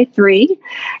MI3.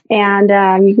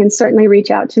 And you can certainly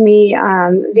reach out to me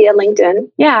via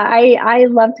LinkedIn. Yeah, I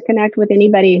love to connect with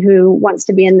anybody who wants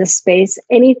to be in this space.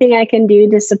 Anything I can do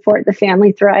to support the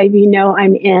Family Thrive,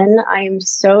 I'm in. I'm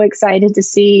so excited to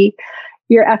see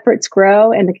your efforts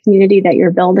grow and the community that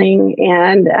you're building.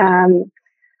 And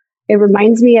it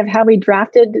reminds me of how we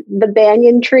drafted the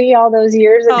banyan tree all those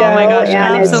years ago. Oh my gosh,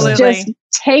 and absolutely. It's just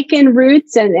taken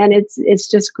roots and it's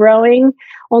just growing.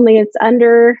 Only it's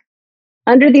under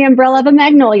the umbrella of a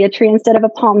magnolia tree instead of a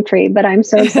palm tree. But I'm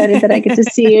so excited that I get to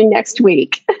see you next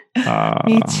week.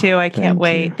 Me too. I can't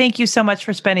wait. Thank you so much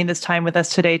for spending this time with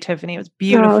us today, Tiffani. It was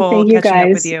beautiful catching up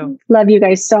with you. Love you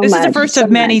guys so much. This is the first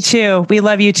of many too. We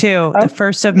love you too. The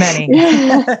first of many.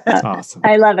 That's awesome.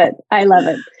 I love it.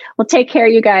 Well, take care,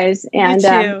 you guys. And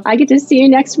I get to see you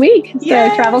next week.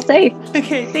 So travel safe.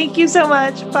 Okay. Thank you so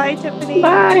much. Bye, Tiffani.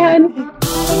 Bye, hon.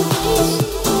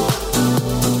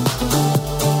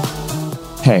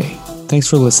 Hey, thanks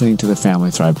for listening to the Family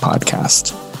Thrive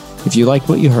podcast. If you like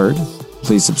what you heard,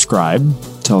 please subscribe,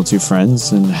 tell it to your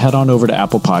friends, and head on over to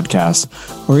Apple Podcasts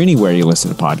or anywhere you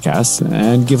listen to podcasts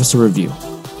and give us a review.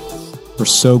 We're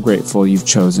so grateful you've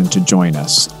chosen to join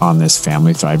us on this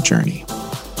Family Thrive journey.